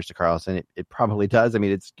money matters to Karlsson. It probably does. I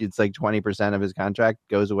mean, it's like 20% of his contract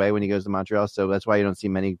goes away when he goes to Montreal. So that's why you don't see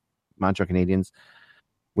many Montreal Canadiens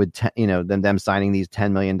with them signing these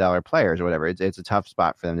 $10 million players or whatever. It's a tough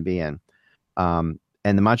spot for them to be in. And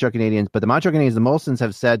the Montreal Canadiens, the Molsons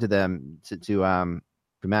have said to them to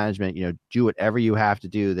management, do whatever you have to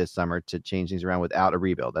do this summer to change things around without a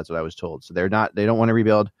rebuild. That's what I was told. So they don't want to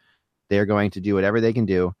rebuild. They're going to do whatever they can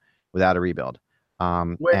do without a rebuild.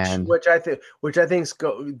 Which I think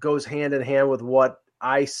goes hand in hand with what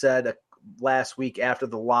I said last week after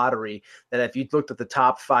the lottery, that if you looked at the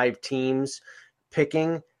top 5 teams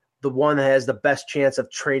picking, the one that has the best chance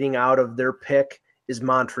of trading out of their pick is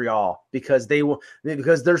Montreal, because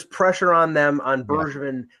there's pressure on them on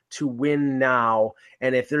Bergevin to win now.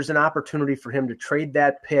 And if there's an opportunity for him to trade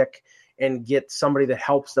that pick and get somebody that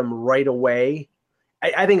helps them right away,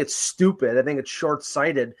 I think it's stupid. I think it's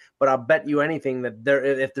short-sighted, but I'll bet you anything that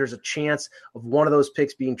if there's a chance of one of those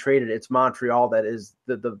picks being traded, it's Montreal that is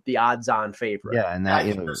the odds-on favorite. Yeah, and I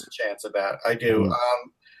think there's a chance of that. I do.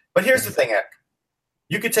 But here's the thing, Eck.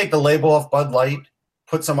 You could take the label off Bud Light,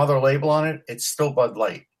 put some other label on it, it's still Bud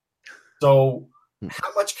Light. So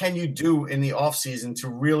how much can you do in the offseason to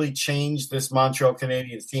really change this Montreal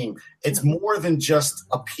Canadiens team? It's more than just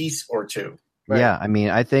a piece or two. Right? Yeah, I mean,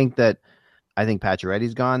 I think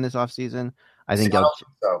Pacioretty's gone this offseason. I don't think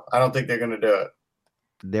so. I don't think they're going to do it.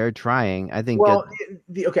 They're trying. I think. Well,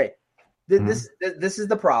 this is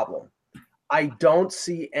the problem. I don't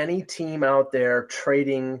see any team out there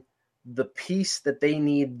trading the piece that they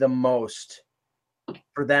need the most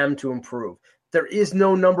for them to improve. There is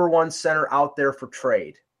no number one center out there for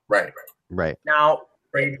trade. Right. Now,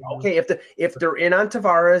 okay, if they're in on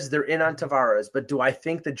Tavares, they're in on Tavares. But do I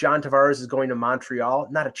think that John Tavares is going to Montreal?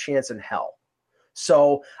 Not a chance in hell.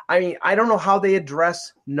 So, I mean, I don't know how they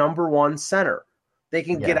address number one center. They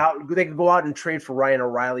can they can go out and trade for Ryan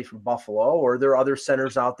O'Reilly from Buffalo, or there are other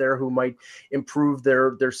centers out there who might improve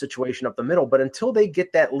their situation up the middle. But until they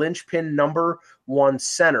get that linchpin number one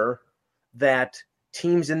center that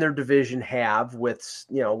teams in their division have with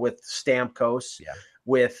Stamkos,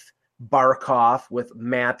 with Barkov, with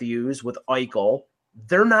Matthews, with Eichel,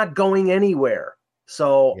 they're not going anywhere.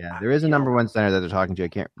 So there is a number one center that they're talking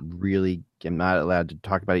to. I'm not allowed to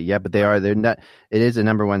talk about it yet, but they're not. It is a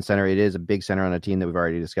number one center. It is a big center on a team that we've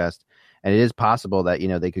already discussed, and it is possible that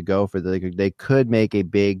they could go for they could make a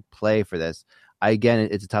big play for this. Again,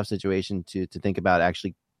 it's a tough situation to think about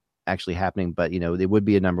actually happening, but they would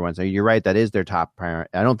be a number one. So you're right, that is their top priority.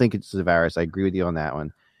 I don't think it's Tavares. I agree with you on that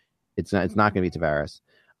one. It's not going to be Tavares.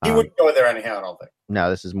 He wouldn't go there anyhow. I don't think. No,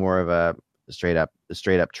 this is more of a straight up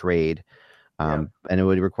trade. And it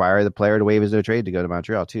would require the player to waive his no trade to go to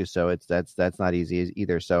Montreal too. So that's not easy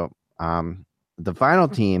either. So the final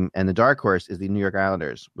team and the dark horse is the New York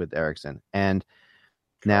Islanders with Eriksson. And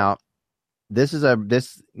now this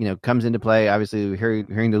comes into play. Obviously,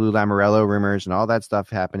 hearing the Lou Lamoriello rumors and all that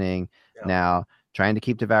stuff happening now, trying to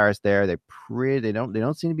keep Tavares there. They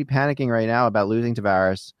don't seem to be panicking right now about losing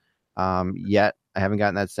Tavares yet. I haven't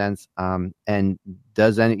gotten that sense. And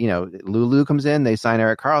does Lulu comes in, they sign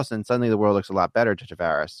Erik Karlsson, suddenly the world looks a lot better to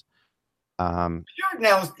Tavares. You're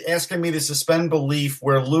now asking me to suspend belief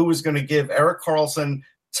where Lou is going to give Erik Karlsson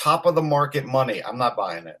top of the market money. I'm not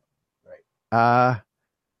buying it. Right.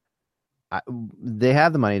 They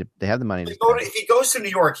have the money. If he goes to New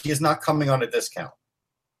York, he is not coming on a discount.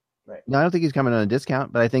 Right. No, I don't think he's coming on a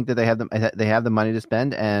discount, but I think that they have the money to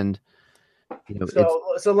spend, and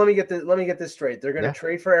so let me get this straight. They're going to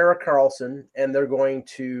trade for Erik Karlsson, and they're going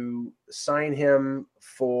to sign him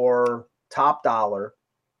for top dollar,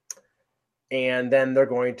 and then they're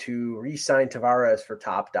going to re-sign Tavares for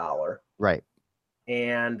top dollar. Right.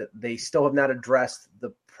 And they still have not addressed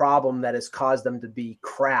the problem that has caused them to be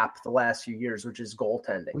crap the last few years, which is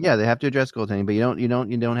goaltending. Yeah, they have to address goaltending, but you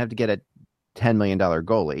don't have to get a $10 million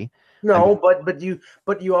goalie. No, but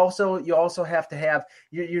you also have to have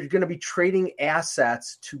you're going to be trading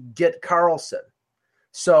assets to get Karlsson.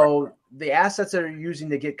 So the assets that are using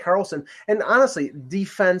to get Karlsson, and honestly,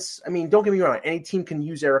 defense. I mean, don't get me wrong. Any team can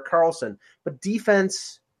use Erik Karlsson, but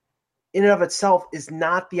defense, in and of itself, is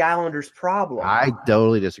not the Islanders' problem. I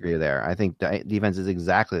totally disagree there. I think defense is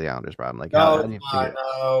exactly the Islanders' problem.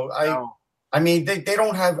 No. I mean, they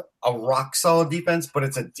don't have a rock solid defense, but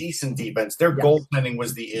it's a decent defense. Their goaltending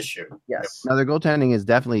was the issue. Yes. Now their goaltending is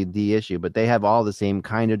definitely the issue, but they have all the same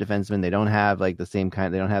kind of defensemen. They don't have like the same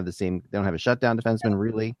kind. They don't have a shutdown defenseman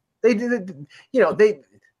really. They did, they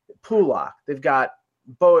Pulak. They've got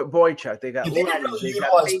Boychuk. They got. They didn't really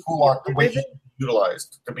utilize Pulak the way he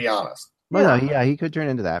utilized, to be honest. Well, no, he could turn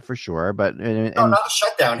into that for sure, but no, not a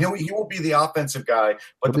shutdown. He will be the offensive guy,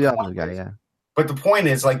 but But the point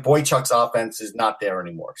is, like, Boychuk's offense is not there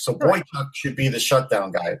anymore. So Boychuk should be the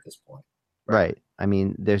shutdown guy at this point. Right. I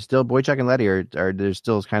mean, there's still Boychuk and Leddy are they're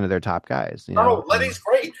still kind of their top guys. No, Leddy's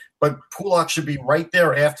great, but Pulak should be right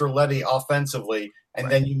there after Leddy offensively, and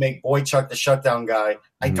then you make Boychuk the shutdown guy.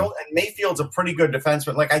 And Mayfield's a pretty good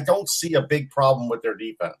defenseman. Like, I don't see a big problem with their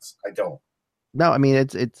defense. I don't. No, I mean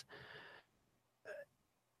it's.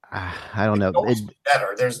 I don't know. It's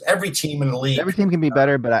better. There's every team in the league. Every team can be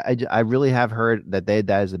better, but I really have heard that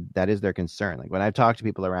that is their concern. Like when I've talked to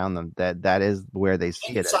people around them, that is where they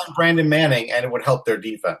see it. Sign Brandon Manning, and it would help their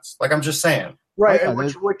defense. Like I'm just saying, right? Oh,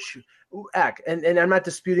 yeah, and I'm not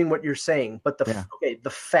disputing what you're saying, but the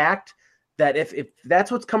fact that if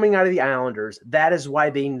that's what's coming out of the Islanders, that is why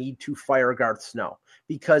they need to fire Garth Snow.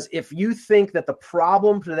 Because if you think that the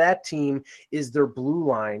problem for that team is their blue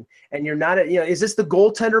line, and you're not, is this the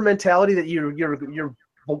goaltender mentality that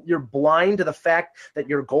you're blind to the fact that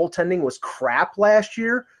your goaltending was crap last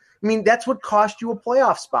year? I mean, that's what cost you a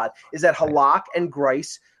playoff spot. Is that Halak and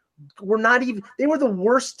Greiss were not even? They were the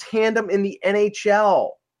worst tandem in the NHL.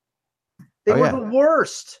 They were the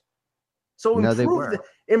worst. So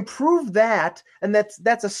improve that, and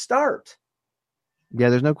that's a start. Yeah,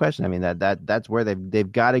 there's no question. I mean that's where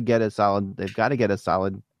they've got to get a solid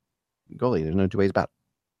goalie. There's no two ways about it.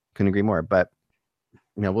 Couldn't agree more. But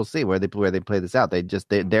we'll see where they play this out.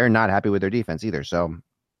 They're not happy with their defense either. So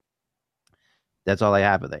that's all I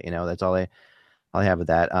have with it. That's all I have with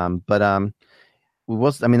that.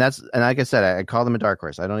 We'll. I mean that's, and like I said, I call them a dark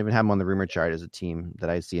horse. I don't even have them on the rumor chart as a team that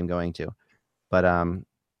I see them going to. But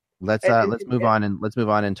let's move on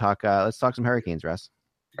and talk. Let's talk some Hurricanes, Russ.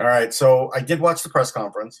 All right, so I did watch the press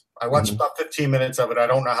conference. I watched about 15 minutes of it. I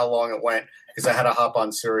don't know how long it went because I had to hop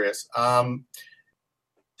on Sirius. So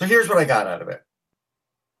here's what I got out of it.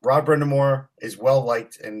 Rod Brind'Amour is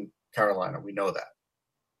well-liked in Carolina. We know that.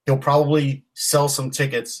 He'll probably sell some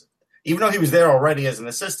tickets, even though he was there already as an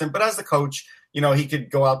assistant. But as the coach, he could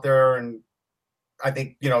go out there and, I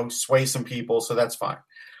think, sway some people, so that's fine.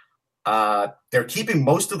 They're keeping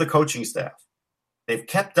most of the coaching staff. They've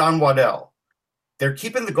kept Don Waddell. They're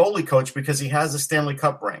keeping the goalie coach because he has a Stanley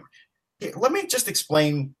Cup ring. Let me just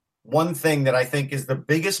explain one thing that I think is the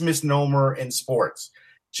biggest misnomer in sports.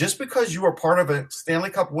 Just because you are part of a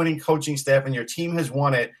Stanley Cup winning coaching staff and your team has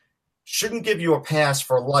won it shouldn't give you a pass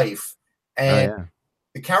for life. And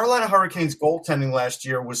the Carolina Hurricanes goaltending last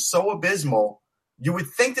year was so abysmal, you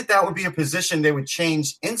would think that would be a position they would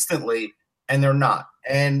change instantly, and they're not.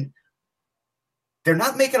 And they're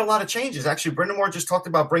not making a lot of changes. Actually, Brind'Amour just talked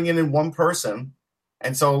about bringing in one person.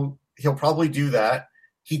 And so he'll probably do that.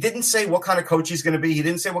 He didn't say what kind of coach he's going to be. He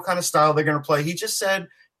didn't say what kind of style they're going to play. He just said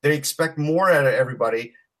they expect more out of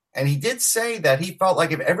everybody. And he did say that he felt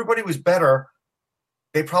like if everybody was better,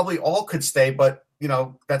 they probably all could stay. But,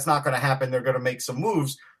 that's not going to happen. They're going to make some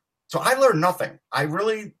moves. So I learned nothing. I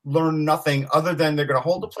really learned nothing other than they're going to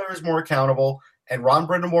hold the players more accountable. And Ron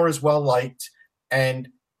Brind'Amour is well-liked. And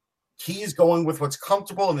he is going with what's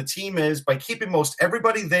comfortable. And the team is by keeping most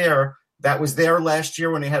everybody there that was there last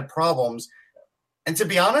year when they had problems. And to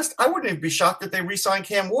be honest, I wouldn't even be shocked if they re-signed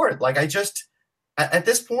Cam Ward. Like at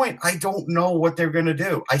this point, I don't know what they're going to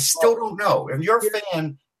do. I still don't know. If you're a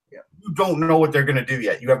fan, you don't know what they're going to do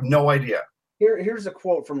yet. You have no idea. Here's a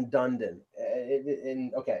quote from Dundon.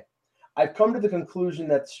 I've come to the conclusion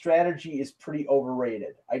that strategy is pretty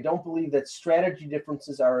overrated. I don't believe that strategy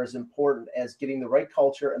differences are as important as getting the right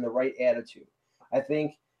culture and the right attitude. I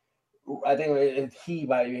think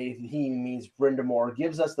he means Brind'Amour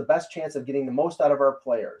gives us the best chance of getting the most out of our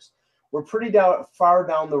players. We're pretty far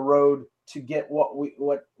down the road to get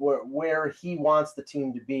where he wants the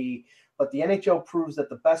team to be, but the NHL proves that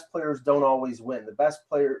the best players don't always win.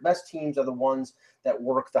 The best teams are the ones that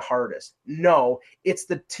work the hardest. No, it's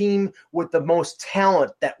the team with the most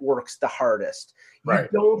talent that works the hardest. Right.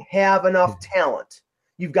 You don't have enough talent.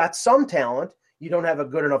 You've got some talent. You don't have a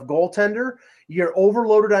good enough goaltender. You're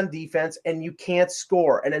overloaded on defense, and you can't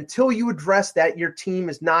score. And until you address that, your team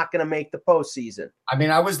is not going to make the postseason. I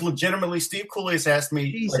mean, I was legitimately – Steve Cooley's asked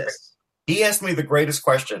me – he asked me the greatest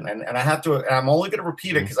question, and I have to – and I'm only going to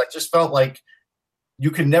repeat it because I just felt like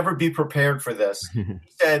you can never be prepared for this. He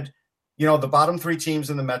said, the bottom three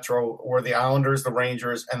teams in the Metro were the Islanders, the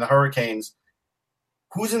Rangers, and the Hurricanes.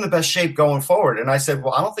 who's in the best shape going forward? And I said,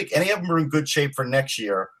 well, I don't think any of them are in good shape for next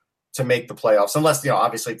year to make the playoffs, unless,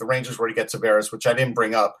 obviously if the Rangers were to get Tavares, which I didn't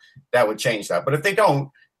bring up, that would change that. But if they don't,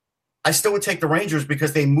 I still would take the Rangers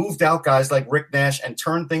because they moved out guys like Rick Nash and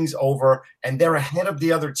turned things over, and they're ahead of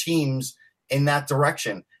the other teams in that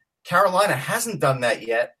direction. Carolina hasn't done that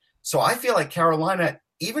yet. So I feel like Carolina,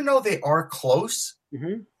 even though they are close,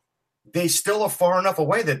 they still are far enough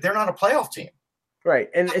away that they're not a playoff team. Right.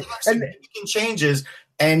 And making changes.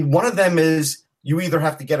 And one of them is you either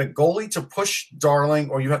have to get a goalie to push Darling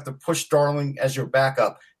or you have to push Darling as your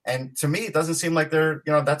backup. And to me, it doesn't seem like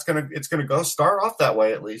it's going to go start off that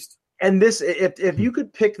way at least. And this, if you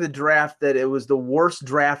could pick the draft that it was the worst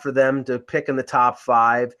draft for them to pick in the top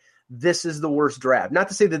 5, this is the worst draft. Not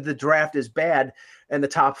to say that the draft is bad and the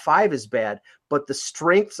top 5 is bad, but the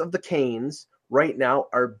strengths of the Canes right now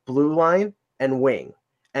are blue line and wing.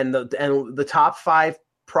 And the top 5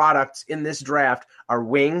 products in this draft are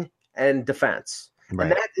wing and defense.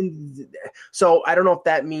 Right. So I don't know if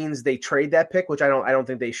that means they trade that pick, which I don't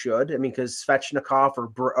think they should. I mean, because Svechnikov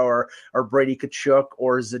or Brady Tkachuk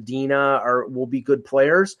or Zadina will be good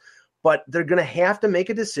players, but they're going to have to make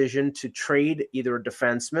a decision to trade either a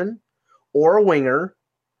defenseman or a winger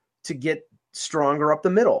to get stronger up the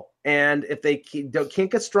middle. And if they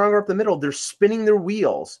can't get stronger up the middle, they're spinning their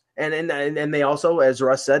wheels. And they also, as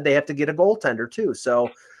Russ said, they have to get a goaltender too. So,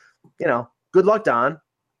 good luck, Don.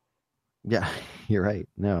 Yeah, you're right.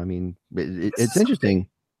 No, I mean, it's interesting.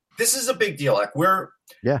 This is a big deal. Like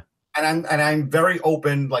and I'm very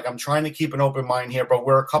open. Like I'm trying to keep an open mind here, but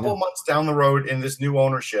we're a couple of months down the road in this new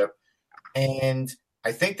ownership. And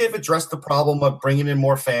I think they've addressed the problem of bringing in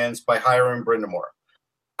more fans by hiring Brind'Amour.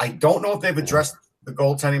 I don't know if they've addressed the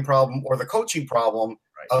goaltending problem or the coaching problem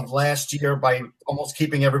of last year by almost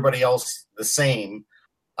keeping everybody else the same.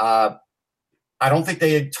 I don't think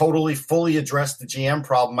they had totally fully addressed the GM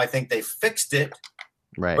problem. I think they fixed it,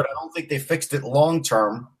 right? But I don't think they fixed it long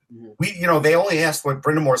term. They only asked what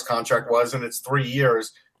Brind'Amour's contract was, and it's 3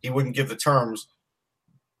 years. He wouldn't give the terms.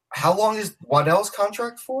 How long is Waddell's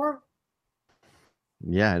contract for?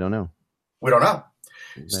 Yeah, I don't know. We don't know.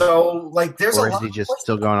 So, there's or a lot. Is he just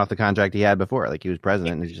still going off the contract he had before? Like he was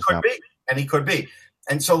president, and he could be.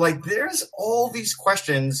 And so, there's all these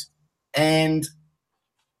questions. And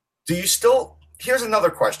do you still? Here's another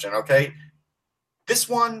question. Okay, this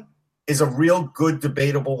one is a real good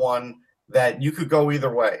debatable one that you could go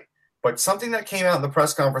either way. But something that came out in the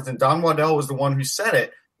press conference, and Don Waddell was the one who said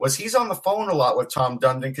it, was he's on the phone a lot with Tom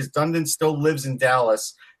Dundon because Dundon still lives in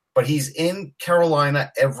Dallas, but he's in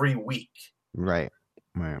Carolina every week. Right.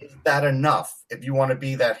 Is that enough if you want to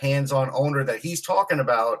be that hands-on owner that he's talking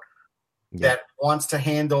about that wants to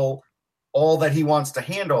handle all that he wants to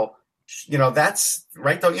handle? That's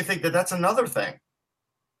right. Don't you think that that's another thing?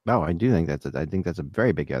 No, I do think I think that's a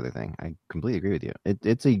very big other thing. I completely agree with you.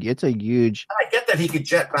 It's a huge. I get that he could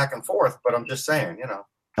jet back and forth, but I'm just saying,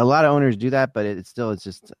 a lot of owners do that, but it's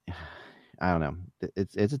just, I don't know.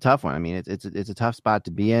 It's a tough one. I mean, it's a tough spot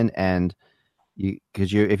to be in, and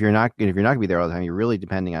if you're not going to be there all the time, you're really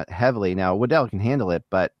depending on heavily. Now Waddell can handle it,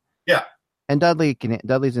 but and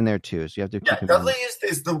Dudley's in there too, so you have to. Yeah, Dudley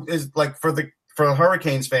is like for the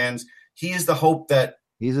Hurricanes fans, he is the hope that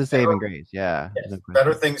he's a saving grace. Yeah,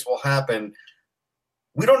 better things will happen.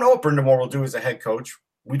 We don't know what Brind'Amour will do as a head coach.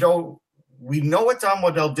 We know what Don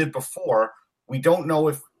Waddell did before. We don't know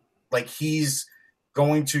if he's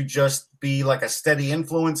going to just be like a steady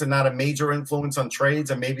influence and not a major influence on trades,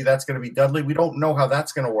 and maybe that's going to be Dudley. We don't know how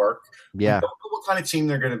that's going to work. Yeah. We don't know what kind of team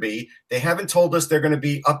they're going to be. They haven't told us they're going to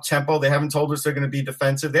be up-tempo. They haven't told us they're going to be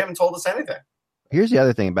defensive. They haven't told us anything. Here's the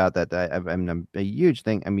other thing about that I'm a huge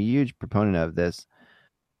proponent of this.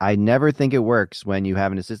 I never think it works when you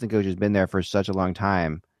have an assistant coach who's been there for such a long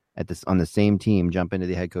time on the same team jump into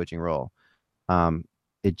the head coaching role.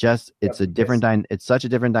 It's such a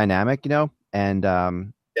different dynamic, and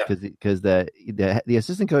because the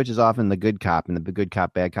assistant coach is often the good cop in the good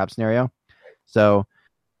cop bad cop scenario. So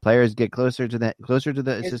players get closer to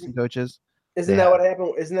the assistant coaches. Isn't that what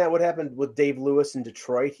happened? Isn't that what happened with Dave Lewis in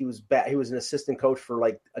Detroit? He was he was an assistant coach for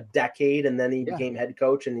a decade, and then he became head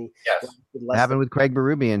coach. And it happened with Craig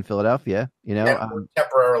Berube in Philadelphia.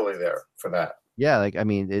 Temporarily there for that. Yeah,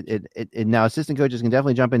 it now assistant coaches can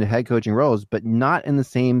definitely jump into head coaching roles, but not in the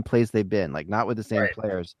same place they've been, not with the same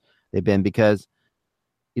players they've been, because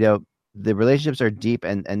the relationships are deep,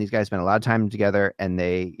 and these guys spend a lot of time together, and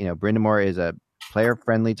they, Brind'Amour is a player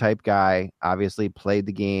friendly type guy, obviously played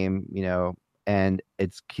the game, and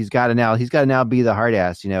he's got to now be the hard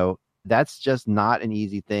ass, that's just not an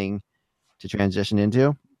easy thing to transition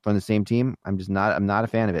into from the same team. I'm not a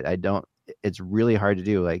fan of it. It's really hard to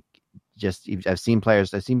do. I've seen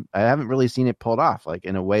players. I haven't really seen it pulled off like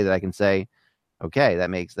in a way that I can say, okay, that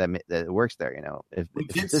it works there. You know, We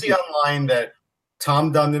did see online that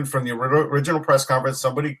Tom Dundon from the original press conference,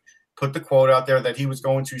 somebody put the quote out there that he was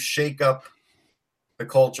going to shake up the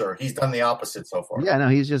culture. He's done the opposite so far. Yeah, no,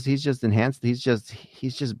 he's just enhanced. He's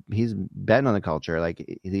betting on the culture, like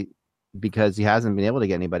because he hasn't been able to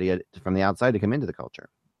get anybody from the outside to come into the culture.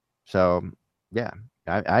 So yeah,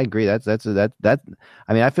 I agree. That's. I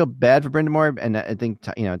mean, I feel bad for Brendan Moore, and I think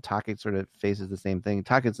Tocchet sort of faces the same thing.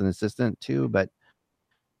 Tocchet's an assistant too, but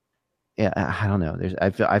yeah, I don't know. I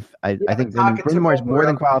think Brendan Moore is more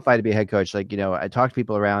than qualified to be a head coach. Like, I talked to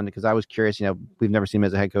people around because I was curious. We've never seen him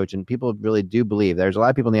as a head coach, and people really do believe. There's a lot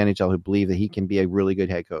of people in the NHL who believe that he can be a really good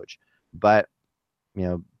head coach, but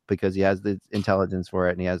because he has the intelligence for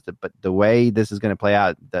it, and he has but the way this is going to play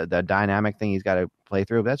out, the dynamic thing he's got to play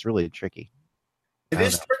through, that's really tricky. It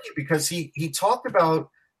is tricky because he talked about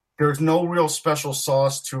there's no real special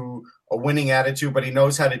sauce to a winning attitude, but he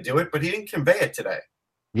knows how to do it. But he didn't convey it today.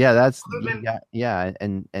 Yeah,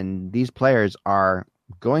 and these players are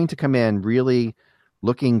going to come in really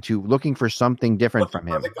looking for something different from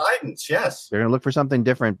him. For the guidance, yes, they're going to look for something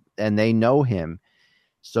different, and they know him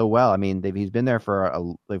so well. I mean, he's been there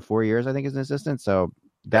for like 4 years, I think, as an assistant. So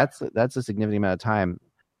that's a significant amount of time.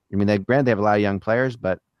 I mean, granted they have a lot of young players,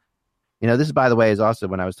 but this is, by the way, is also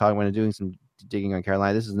when I was doing some digging on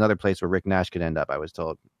Carolina. This is another place where Rick Nash could end up, I was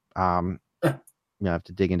told. I have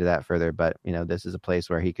to dig into that further, but this is a place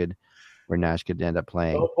where Nash could end up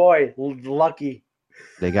playing. Oh boy, lucky.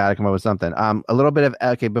 They got to come up with something. A little bit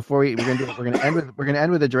of before we're gonna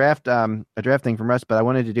end with a draft thing from Russ, but I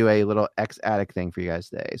wanted to do a little X-Addict thing for you guys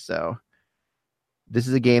today. So this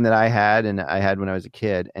is a game that I had when I was a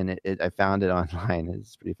kid, and I found it online.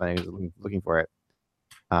 It's pretty funny. I was looking for it.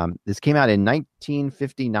 This came out in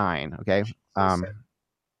 1959. Okay,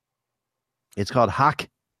 it's called Hockey.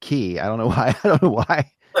 I don't know why.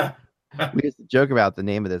 We used to joke about the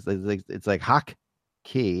name of this. It's like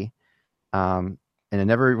Hockey, and I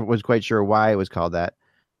never was quite sure why it was called that.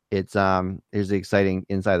 It's here's the exciting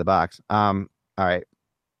inside the box. All right,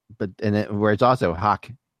 but where it's also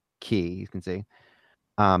Hockey, you can see.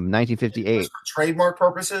 1958. For trademark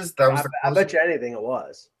purposes, that was. I bet you anything it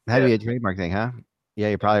was. It had to be a trademark thing, huh? Yeah,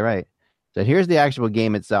 you're probably right. So here's the actual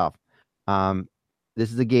game itself.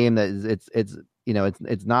 This is a game that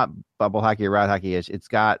it's not bubble hockey or rod hockey-ish. It's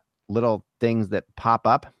got little things that pop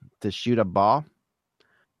up to shoot a ball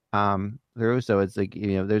through. So it's like,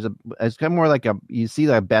 it's kind of more like you see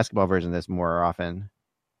the basketball version of this more often.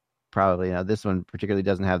 Probably, this one particularly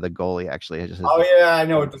doesn't have the goalie actually. It just has I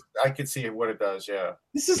know. I can see what it does. Yeah.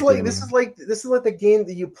 This is like the game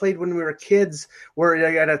that you played when we were kids, where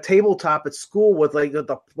you had a tabletop at school with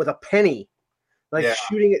with a penny,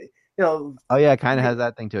 shooting it. Oh yeah, it kind of has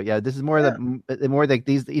that thing to it. Yeah, this is more like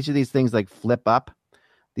each of these things like flip up.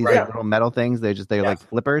 These little metal things. They're like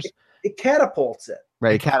flippers. It catapults it.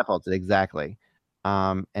 Right, it catapults it exactly.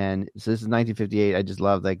 And so this is 1958. I just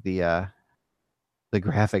love like the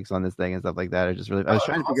graphics on this thing and stuff like that. I was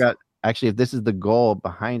trying to figure out actually if this is the goal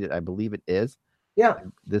behind it. I believe it is. Yeah.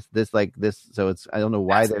 This. So it's. I don't know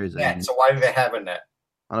why there's a net. So why do they have a net?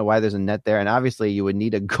 I don't know why there's a net there, and obviously you would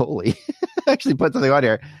need a goalie. Actually, put something on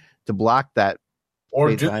here to block that.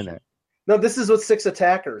 Or there. No, this is with 6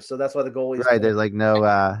 attackers, so that's why the goalie's right. There's like no,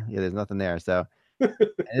 there's nothing there. So and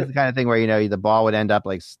it's the kind of thing where the ball would end up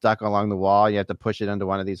like stuck along the wall. You have to push it into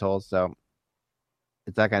one of these holes. So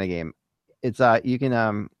it's that kind of game. It's you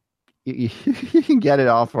can you can get it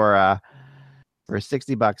all for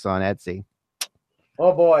 $60 on Etsy.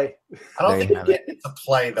 Oh boy! I don't think you're getting it to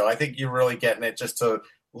play though. I think you're really getting it just to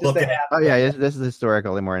look at it. Oh yeah, this is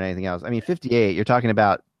historical more than anything else. I mean, 58. You're talking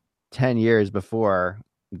about 10 years before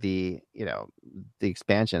the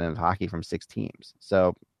expansion of hockey from 6 teams.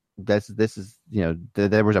 So this is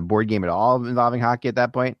there was a board game at all involving hockey at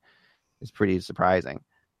that point. It's pretty surprising.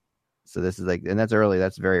 So this is and that's early.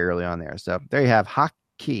 That's very early on there. So there you have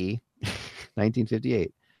Hockey,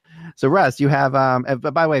 1958. So Russ, you have by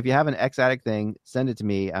the way, if you have an X-Addict thing, send it to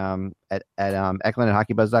me at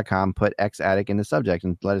Eklund@HockeyBuzz.com. Put X-Addict in the subject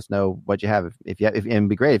and let us know what you have. If it'd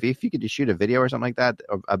be great if you could just shoot a video or something like that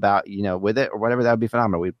about with it or whatever. That would be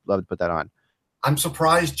phenomenal. We'd love to put that on. I'm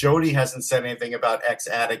surprised Jody hasn't said anything about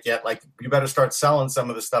X-Addict yet. Like, you better start selling some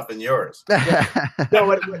of the stuff in yours.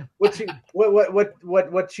 No,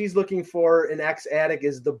 what she's looking for in X-Addict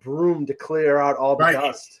is the broom to clear out all the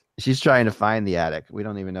dust. She's trying to find the attic. We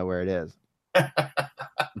don't even know where it is. You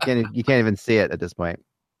can't even see it at this point.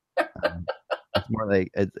 It's more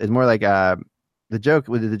like The joke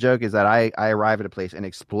is that I arrive at a place and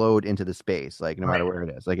explode into the space, like no matter where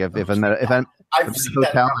it is. Like if I'm at a hotel, I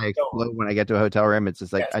explode when I get to a hotel room. It's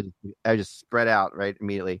just like I just spread out right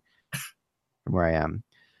immediately from where I am.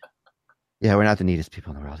 Yeah, we're not the neatest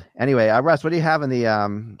people in the world. Anyway, Russ, what do you have in the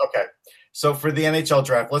Okay, so for the NHL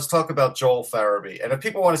draft, let's talk about Joel Farabee. And if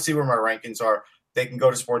people want to see where my rankings are, they can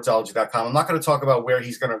go to sportsology.com. I'm not going to talk about where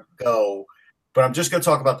he's going to go, but I'm just going to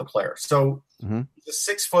talk about the player. So he's a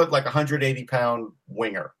 6 foot, like 180-pound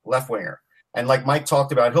winger, left winger. And like Mike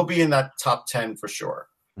talked about, he'll be in that top 10 for sure.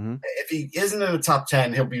 If he isn't in the top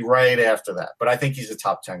 10, he'll be right after that. But I think he's a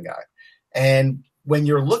top 10 guy. And when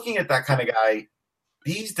you're looking at that kind of guy,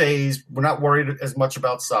 these days, we're not worried as much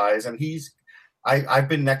about size. And I've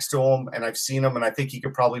been next to him and I've seen him, and I think he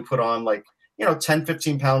could probably put on 10,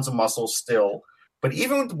 15 pounds of muscle still. But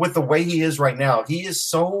even with the way he is right now, he is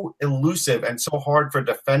so elusive and so hard for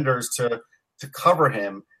defenders to cover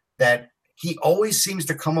him that he always seems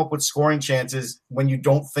to come up with scoring chances when you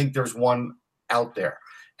don't think there's one out there.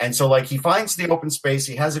 And so, he finds the open space.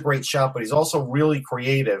 He has a great shot, but he's also really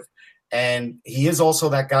creative. And he is also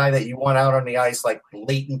that guy that you want out on the ice,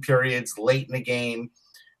 late in periods, late in the game,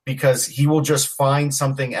 because he will just find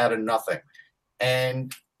something out of nothing.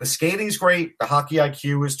 And the skating's great. The hockey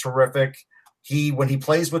IQ is terrific. When he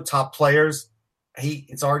plays with top players,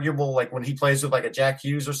 it's arguable, when he plays with a Jack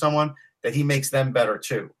Hughes or someone, that he makes them better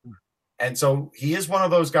too. And so he is one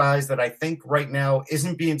of those guys that I think right now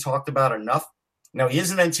isn't being talked about enough. Now, he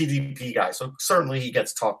is an NTDP guy, so certainly he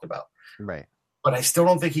gets talked about. Right. But I still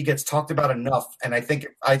don't think he gets talked about enough. And I think,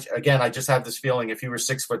 I just have this feeling if he were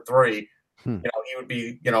 6'3", he would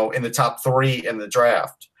be, in the top 3 in the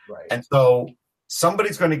draft. Right. And so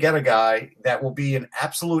somebody's going to get a guy that will be an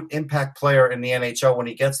absolute impact player in the NHL when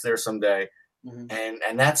he gets there someday.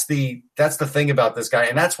 And that's the thing about this guy.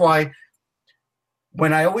 And that's why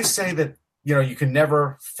when I always say that, you can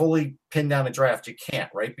never fully pin down a draft, you can't,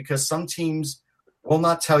 right? Because some teams will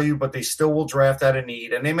not tell you, but they still will draft out of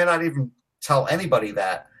need. And they may not even tell anybody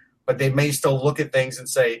that, but they may still look at things and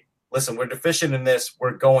say, listen, we're deficient in this.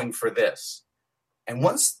 We're going for this. And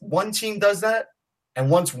once one team does that, and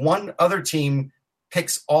once one other team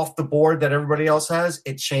picks off the board that everybody else has,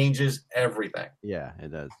 it changes everything. Yeah,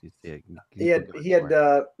 it does. You see it.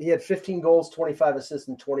 He had 15 goals, 25 assists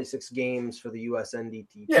in 26 games for the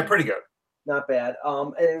USNDT. Yeah, pretty good. Not bad.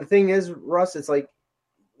 And the thing is, Russ, it's like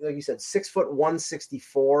you said, 6 foot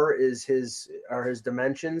 164 is his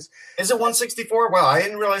dimensions. Is it 164? Wow, I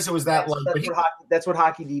didn't realize it was that low. That's what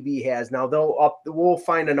HockeyDB has. Now we'll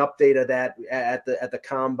find an update of that at the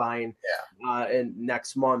combine in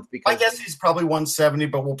next month. Because I guess he's probably 170,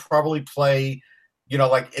 but we'll probably play,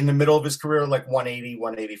 in the middle of his career, 180,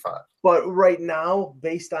 185. But right now,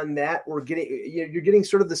 based on that, you're getting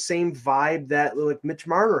sort of the same vibe that Mitch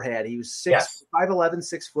Marner had. He was 5'11",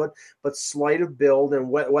 6 foot, but slight of build, and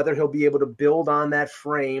whether he'll be able to build on that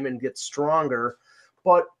frame and get stronger.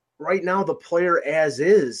 But right now, the player as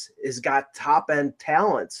is got top end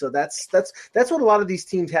talent. So that's what a lot of these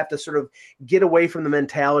teams have to sort of get away from the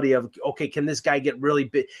mentality of, okay, can this guy get really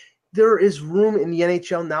big? There is room in the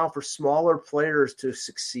NHL now for smaller players to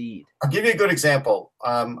succeed. I'll give you a good example.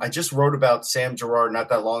 I just wrote about Sam Girard not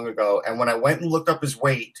that long ago, and when I went and looked up his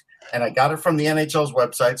weight, and I got it from the NHL's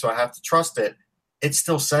website, so I have to trust it, it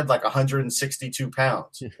still said 162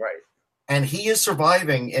 pounds. Right. And he is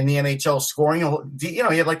surviving in the NHL, scoring, he had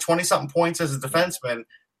 20-something points as a defenseman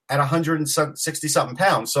at 160-something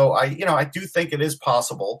pounds. So I do think it is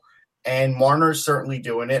possible. And Marner's certainly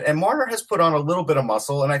doing it. And Marner has put on a little bit of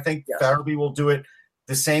muscle, and I think Farabee will do it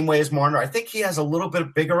the same way as Marner. I think he has a little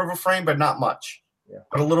bit bigger of a frame, but not much. Yeah.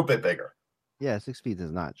 But a little bit bigger. Yeah, 6 feet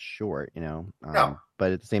is not short, No.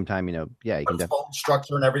 But at the same time, you can definitely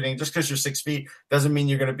structure and everything. Just because you're 6 feet doesn't mean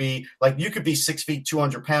you're going to be you could be 6 feet,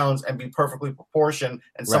 200 pounds and be perfectly proportioned,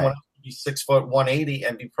 and someone else could be 6 foot, 180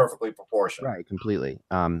 and be perfectly proportioned. Right, completely.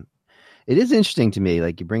 It is interesting to me,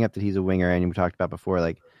 you bring up that he's a winger, and we talked about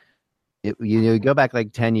before, you go back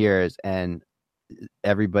 10 years and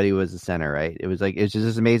everybody was a center, right? It was it's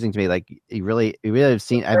just amazing to me. We've really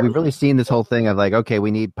seen this whole thing of okay,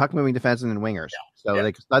 we need puck moving defensemen and wingers.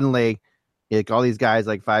 Yeah. So suddenly all these guys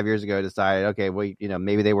 5 years ago decided, okay, well,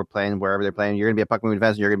 maybe they were playing wherever they're playing. You're going to be a puck moving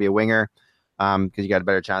defenseman. You're going to be a winger because you got a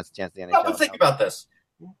better chance at the NHL. But think about this.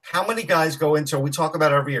 How many guys we talk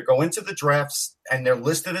about every year, go into the drafts and they're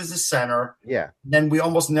listed as a center. Yeah. Then we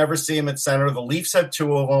almost never see them at center. The Leafs had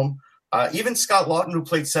 2 of them. Even Scott Lawton, who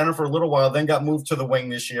played center for a little while, then got moved to the wing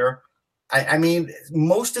this year. I mean,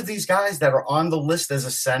 most of these guys that are on the list as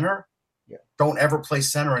a center don't ever play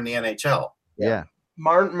center in the NHL. Yeah.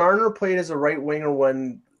 Marner played as a right winger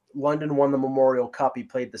when London won the Memorial Cup, he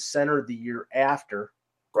played the center the year after.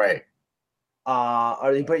 Right.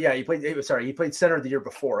 He played center the year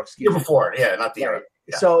before. Year before, yeah, not the year.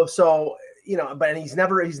 Yeah. So but he's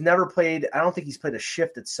never played. I don't think he's played a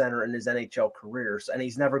shift at center in his NHL career, and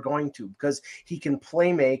he's never going to because he can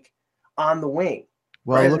play make on the wing.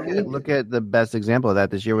 Well, right? look at the best example of that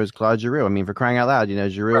this year was Claude Giroux. I mean, for crying out loud,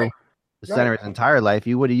 Giroux, the center his entire life,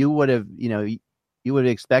 you would have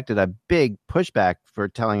expected a big pushback for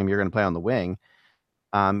telling him you're going to play on the wing.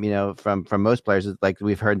 From most players, like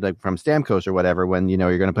we've heard like from Stamkos or whatever, when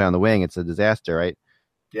you're going to play on the wing, it's a disaster, right?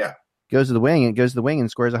 Yeah. Goes to the wing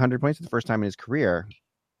and scores 100 points for the first time in his career.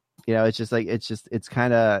 It's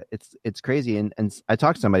crazy. And I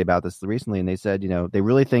talked to somebody about this recently, and they said, they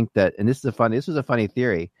really think that, and this was a funny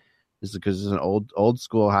theory. This is because this is an old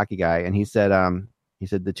school hockey guy, and he said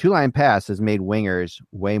the 2-line pass has made wingers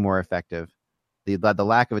way more effective. The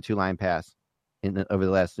lack of a 2-line pass over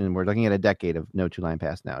the last, and we're looking at a decade of no 2-line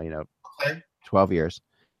pass now. 12 years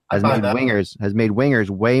has made wingers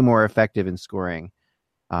way more effective in scoring,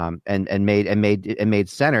 and made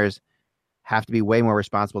centers have to be way more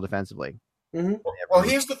responsible defensively. Mm-hmm. Well,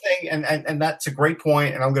 here's the thing, and that's a great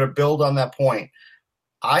point, and I'm going to build on that point.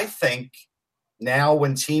 I think now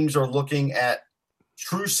when teams are looking at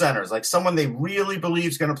true centers, like someone they really believe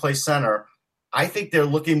is going to play center, I think they're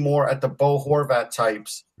looking more at the Bo Horvat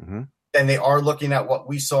types than they are looking at what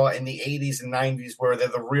we saw in the 80s and 90s, where they're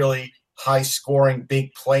the really high-scoring,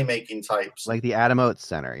 big playmaking types. Like the Adam Oates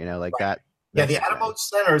center, that. Yeah, the Adam Oates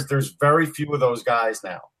centers, there's very few of those guys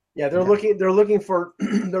now. Yeah, they're looking for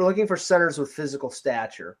centers with physical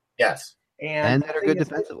stature. Yes. And that are good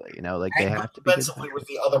defensively, they have to be defensively with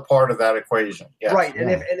the other part of that equation. Yes. Right. And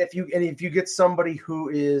if you get somebody who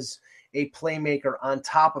is a playmaker on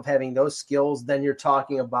top of having those skills, then you're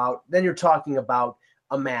talking about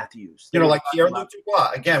a Matthews. Like Pierre-Luc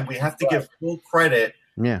Dubois. Again, we have to give full credit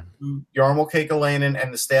to Jarmo Kekalainen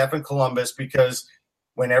and the staff in Columbus, because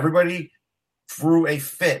when everybody threw a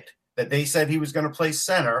fit that they said he was going to play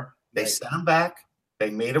center, they sent him back. They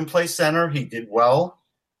made him play center. He did well.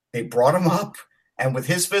 They brought him up. And with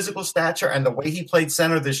his physical stature and the way he played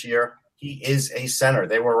center this year, he is a center.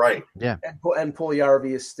 They were right. Yeah. And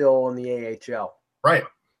Puljujarvi is still in the AHL. Right.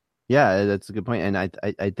 Yeah, that's a good point. And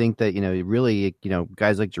I think that, really,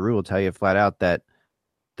 guys like Giroux will tell you flat out that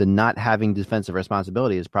the not having defensive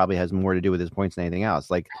responsibility probably has more to do with his points than anything else.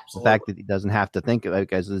 Like the fact that he doesn't have to think about it,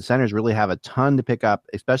 guys. The centers really have a ton to pick up,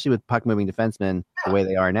 especially with puck moving defensemen the way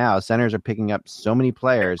they are now. Centers are picking up so many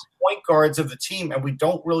players. Point guards of the team, and we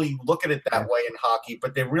don't really look at it that way in hockey,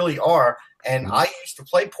 but they really are. And I used to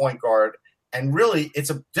play point guard, and really it's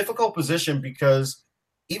a difficult position because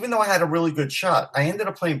even though I had a really good shot, I ended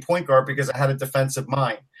up playing point guard because I had a defensive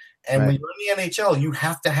mind. And when you're in the NHL, you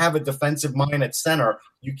have to have a defensive mind at center.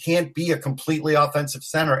 You can't be a completely offensive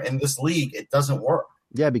center in this league. It doesn't work.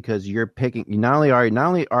 Yeah, because you're picking. Not only are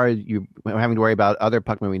you having to worry about other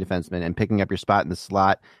puck moving defensemen and picking up your spot in the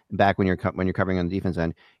slot back when you're covering on the defense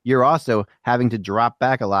end, you're also having to drop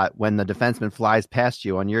back a lot when the defenseman flies past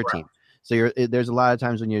you on your team. So there's a lot of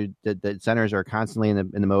times when the centers are constantly in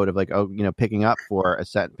the mode of picking up for a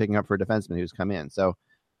defenseman who's come in. So.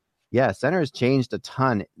 Yeah, center has changed a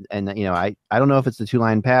ton, and I don't know if it's the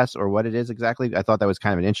 2-line pass or what it is exactly. I thought that was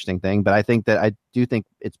kind of an interesting thing, but I think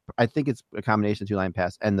it's a combination of 2-line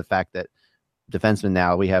pass and the fact that defensemen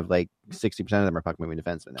now we have like 60% of them are puck moving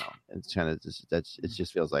defensemen now. It's kind of it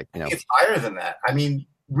just feels like it's higher than that. I mean,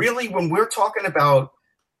 really, when we're talking about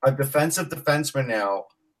a defensive defenseman now,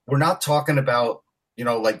 we're not talking about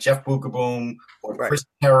like Jeff Bukaboom or Chris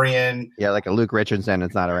Terrian. Yeah, like a Luke Richardson.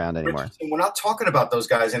 It's not around anymore. We're not talking about those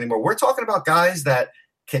guys anymore. We're talking about guys that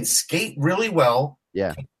can skate really well.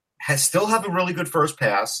 Yeah. Still have a really good first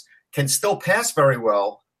pass, can still pass very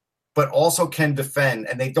well, but also can defend.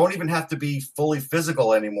 And they don't even have to be fully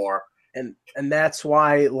physical anymore. And that's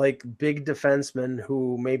why, like, big defensemen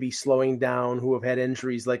who may be slowing down, who have had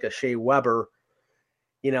injuries like a Shea Weber,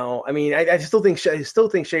 I still think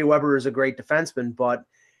Shea Weber is a great defenseman, but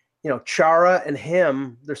Chara and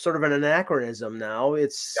him, they're sort of an anachronism now.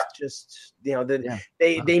 It's just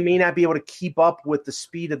they may not be able to keep up with the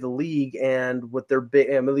speed of the league and with their big,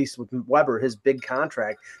 at least with Weber, his big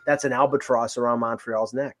contract. That's an albatross around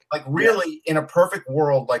Montreal's neck. Like really, in a perfect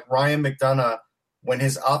world, like Ryan McDonough, when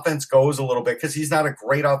his offense goes a little bit, because he's not a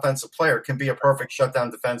great offensive player, can be a perfect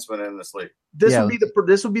shutdown defenseman in this league. This would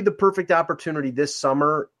be the perfect opportunity this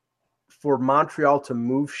summer for Montreal to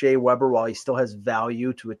move Shea Weber while he still has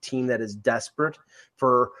value to a team that is desperate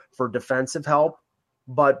for defensive help.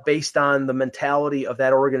 But based on the mentality of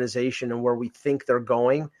that organization and where we think they're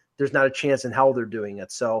going, there's not a chance in hell they're doing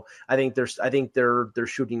it. So I think they're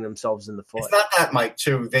shooting themselves in the foot. It's not that, Mike,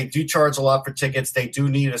 too. They do charge a lot for tickets. They do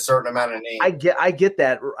need a certain amount of names. I get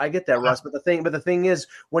that, Russ. But the thing is,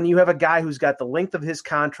 when you have a guy who's got the length of his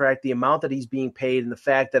contract, the amount that he's being paid, and the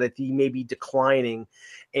fact that he may be declining,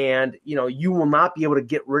 and you will not be able to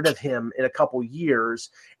get rid of him in a couple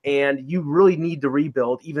years, and you really need to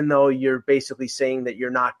rebuild, even though you're basically saying that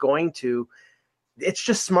you're not going to. It's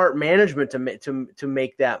just smart management to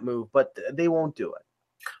make that move, but they won't do it.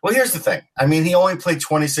 Well, here's the thing. I mean, he only played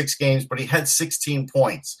 26 games, but he had 16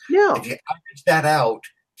 points. Yeah. If you average that out,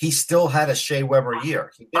 he still had a Shea Weber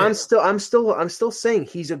year. I'm still saying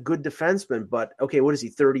he's a good defenseman, but okay, what is he?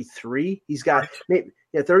 33? He's got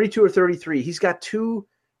 32 or 33. He's got 2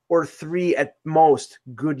 or 3 at most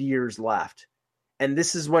good years left, and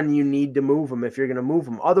this is when you need to move him if you're going to move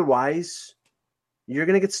him. Otherwise, you're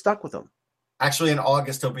going to get stuck with him. Actually, in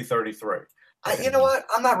August, he'll be 33. You know what?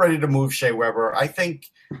 I'm not ready to move Shea Weber. I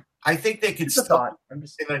think they could still in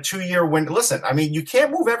a 2-year window. Listen, I mean, you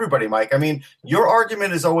can't move everybody, Mike. I mean, your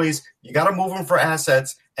argument is always you got to move them for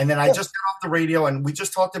assets. And then I just got off the radio, and we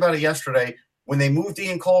just talked about it yesterday. When they moved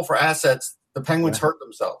Ian Cole for assets, the Penguins hurt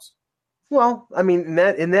themselves. Well, I mean,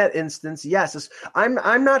 in that instance, yes. I'm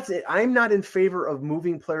not in favor of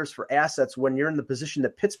moving players for assets when you're in the position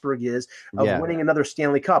that Pittsburgh is of winning another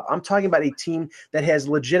Stanley Cup. I'm talking about a team that has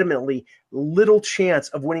legitimately little chance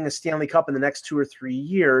of winning a Stanley Cup in the next 2 or 3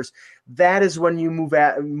 years. That is when you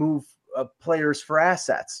move players for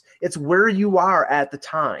assets. It's where you are at the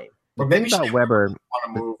time. But maybe Weber want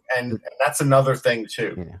to move, and that's another thing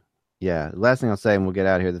too. Yeah. Yeah, last thing I'll say, and we'll get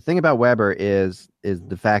out of here. The thing about Weber is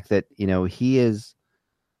the fact that he is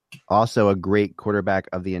also a great quarterback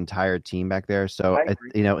of the entire team back there. So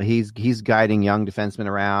he's guiding young defensemen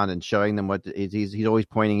around and showing them what he's always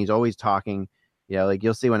pointing, he's always talking. Like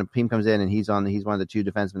you'll see when a team comes in and he's one of the 2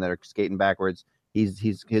 defensemen that are skating backwards. He's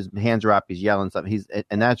his hands are up, he's yelling stuff.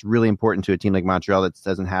 And that's really important to a team like Montreal that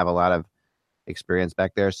doesn't have a lot of experience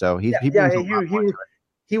back there. So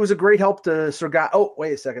he was a great help to Sergachev. Oh,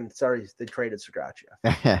 wait a second. Sorry, they traded Sergachev.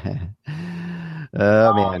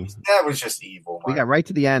 Oh, man. That was just evil. We got right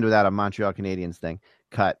to the end without a Montreal Canadiens thing.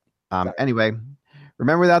 Cut. Anyway,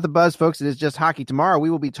 remember, without the buzz, folks, it is just hockey. Tomorrow we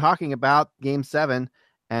will be talking about Game 7.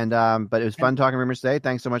 But it was fun talking rumors today.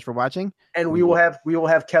 Thanks so much for watching. And we will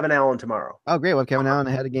have Kevin Allen tomorrow. Oh, great. We'll have Kevin Allen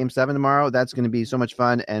ahead of Game 7 tomorrow. That's going to be so much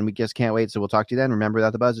fun, and we just can't wait. So we'll talk to you then. Remember,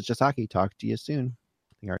 without the buzz, it's just hockey. Talk to you soon.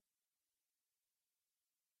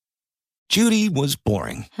 Judy was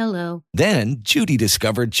boring. Hello. Then Judy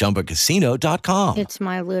discovered ChumbaCasino.com. It's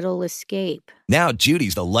my little escape. Now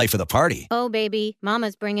Judy's the life of the party. Oh, baby,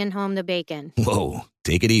 mama's bringing home the bacon. Whoa,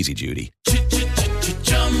 take it easy, Judy.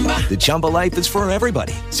 The Chumba life is for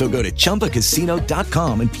everybody. So go to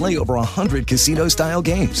ChumbaCasino.com and play over 100 casino-style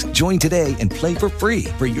games. Join today and play for free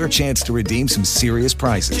for your chance to redeem some serious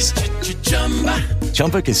prizes.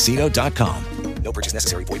 ChumbaCasino.com. No purchase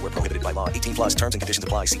necessary. Void where prohibited by law. 18+ terms and conditions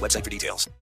apply. See website for details.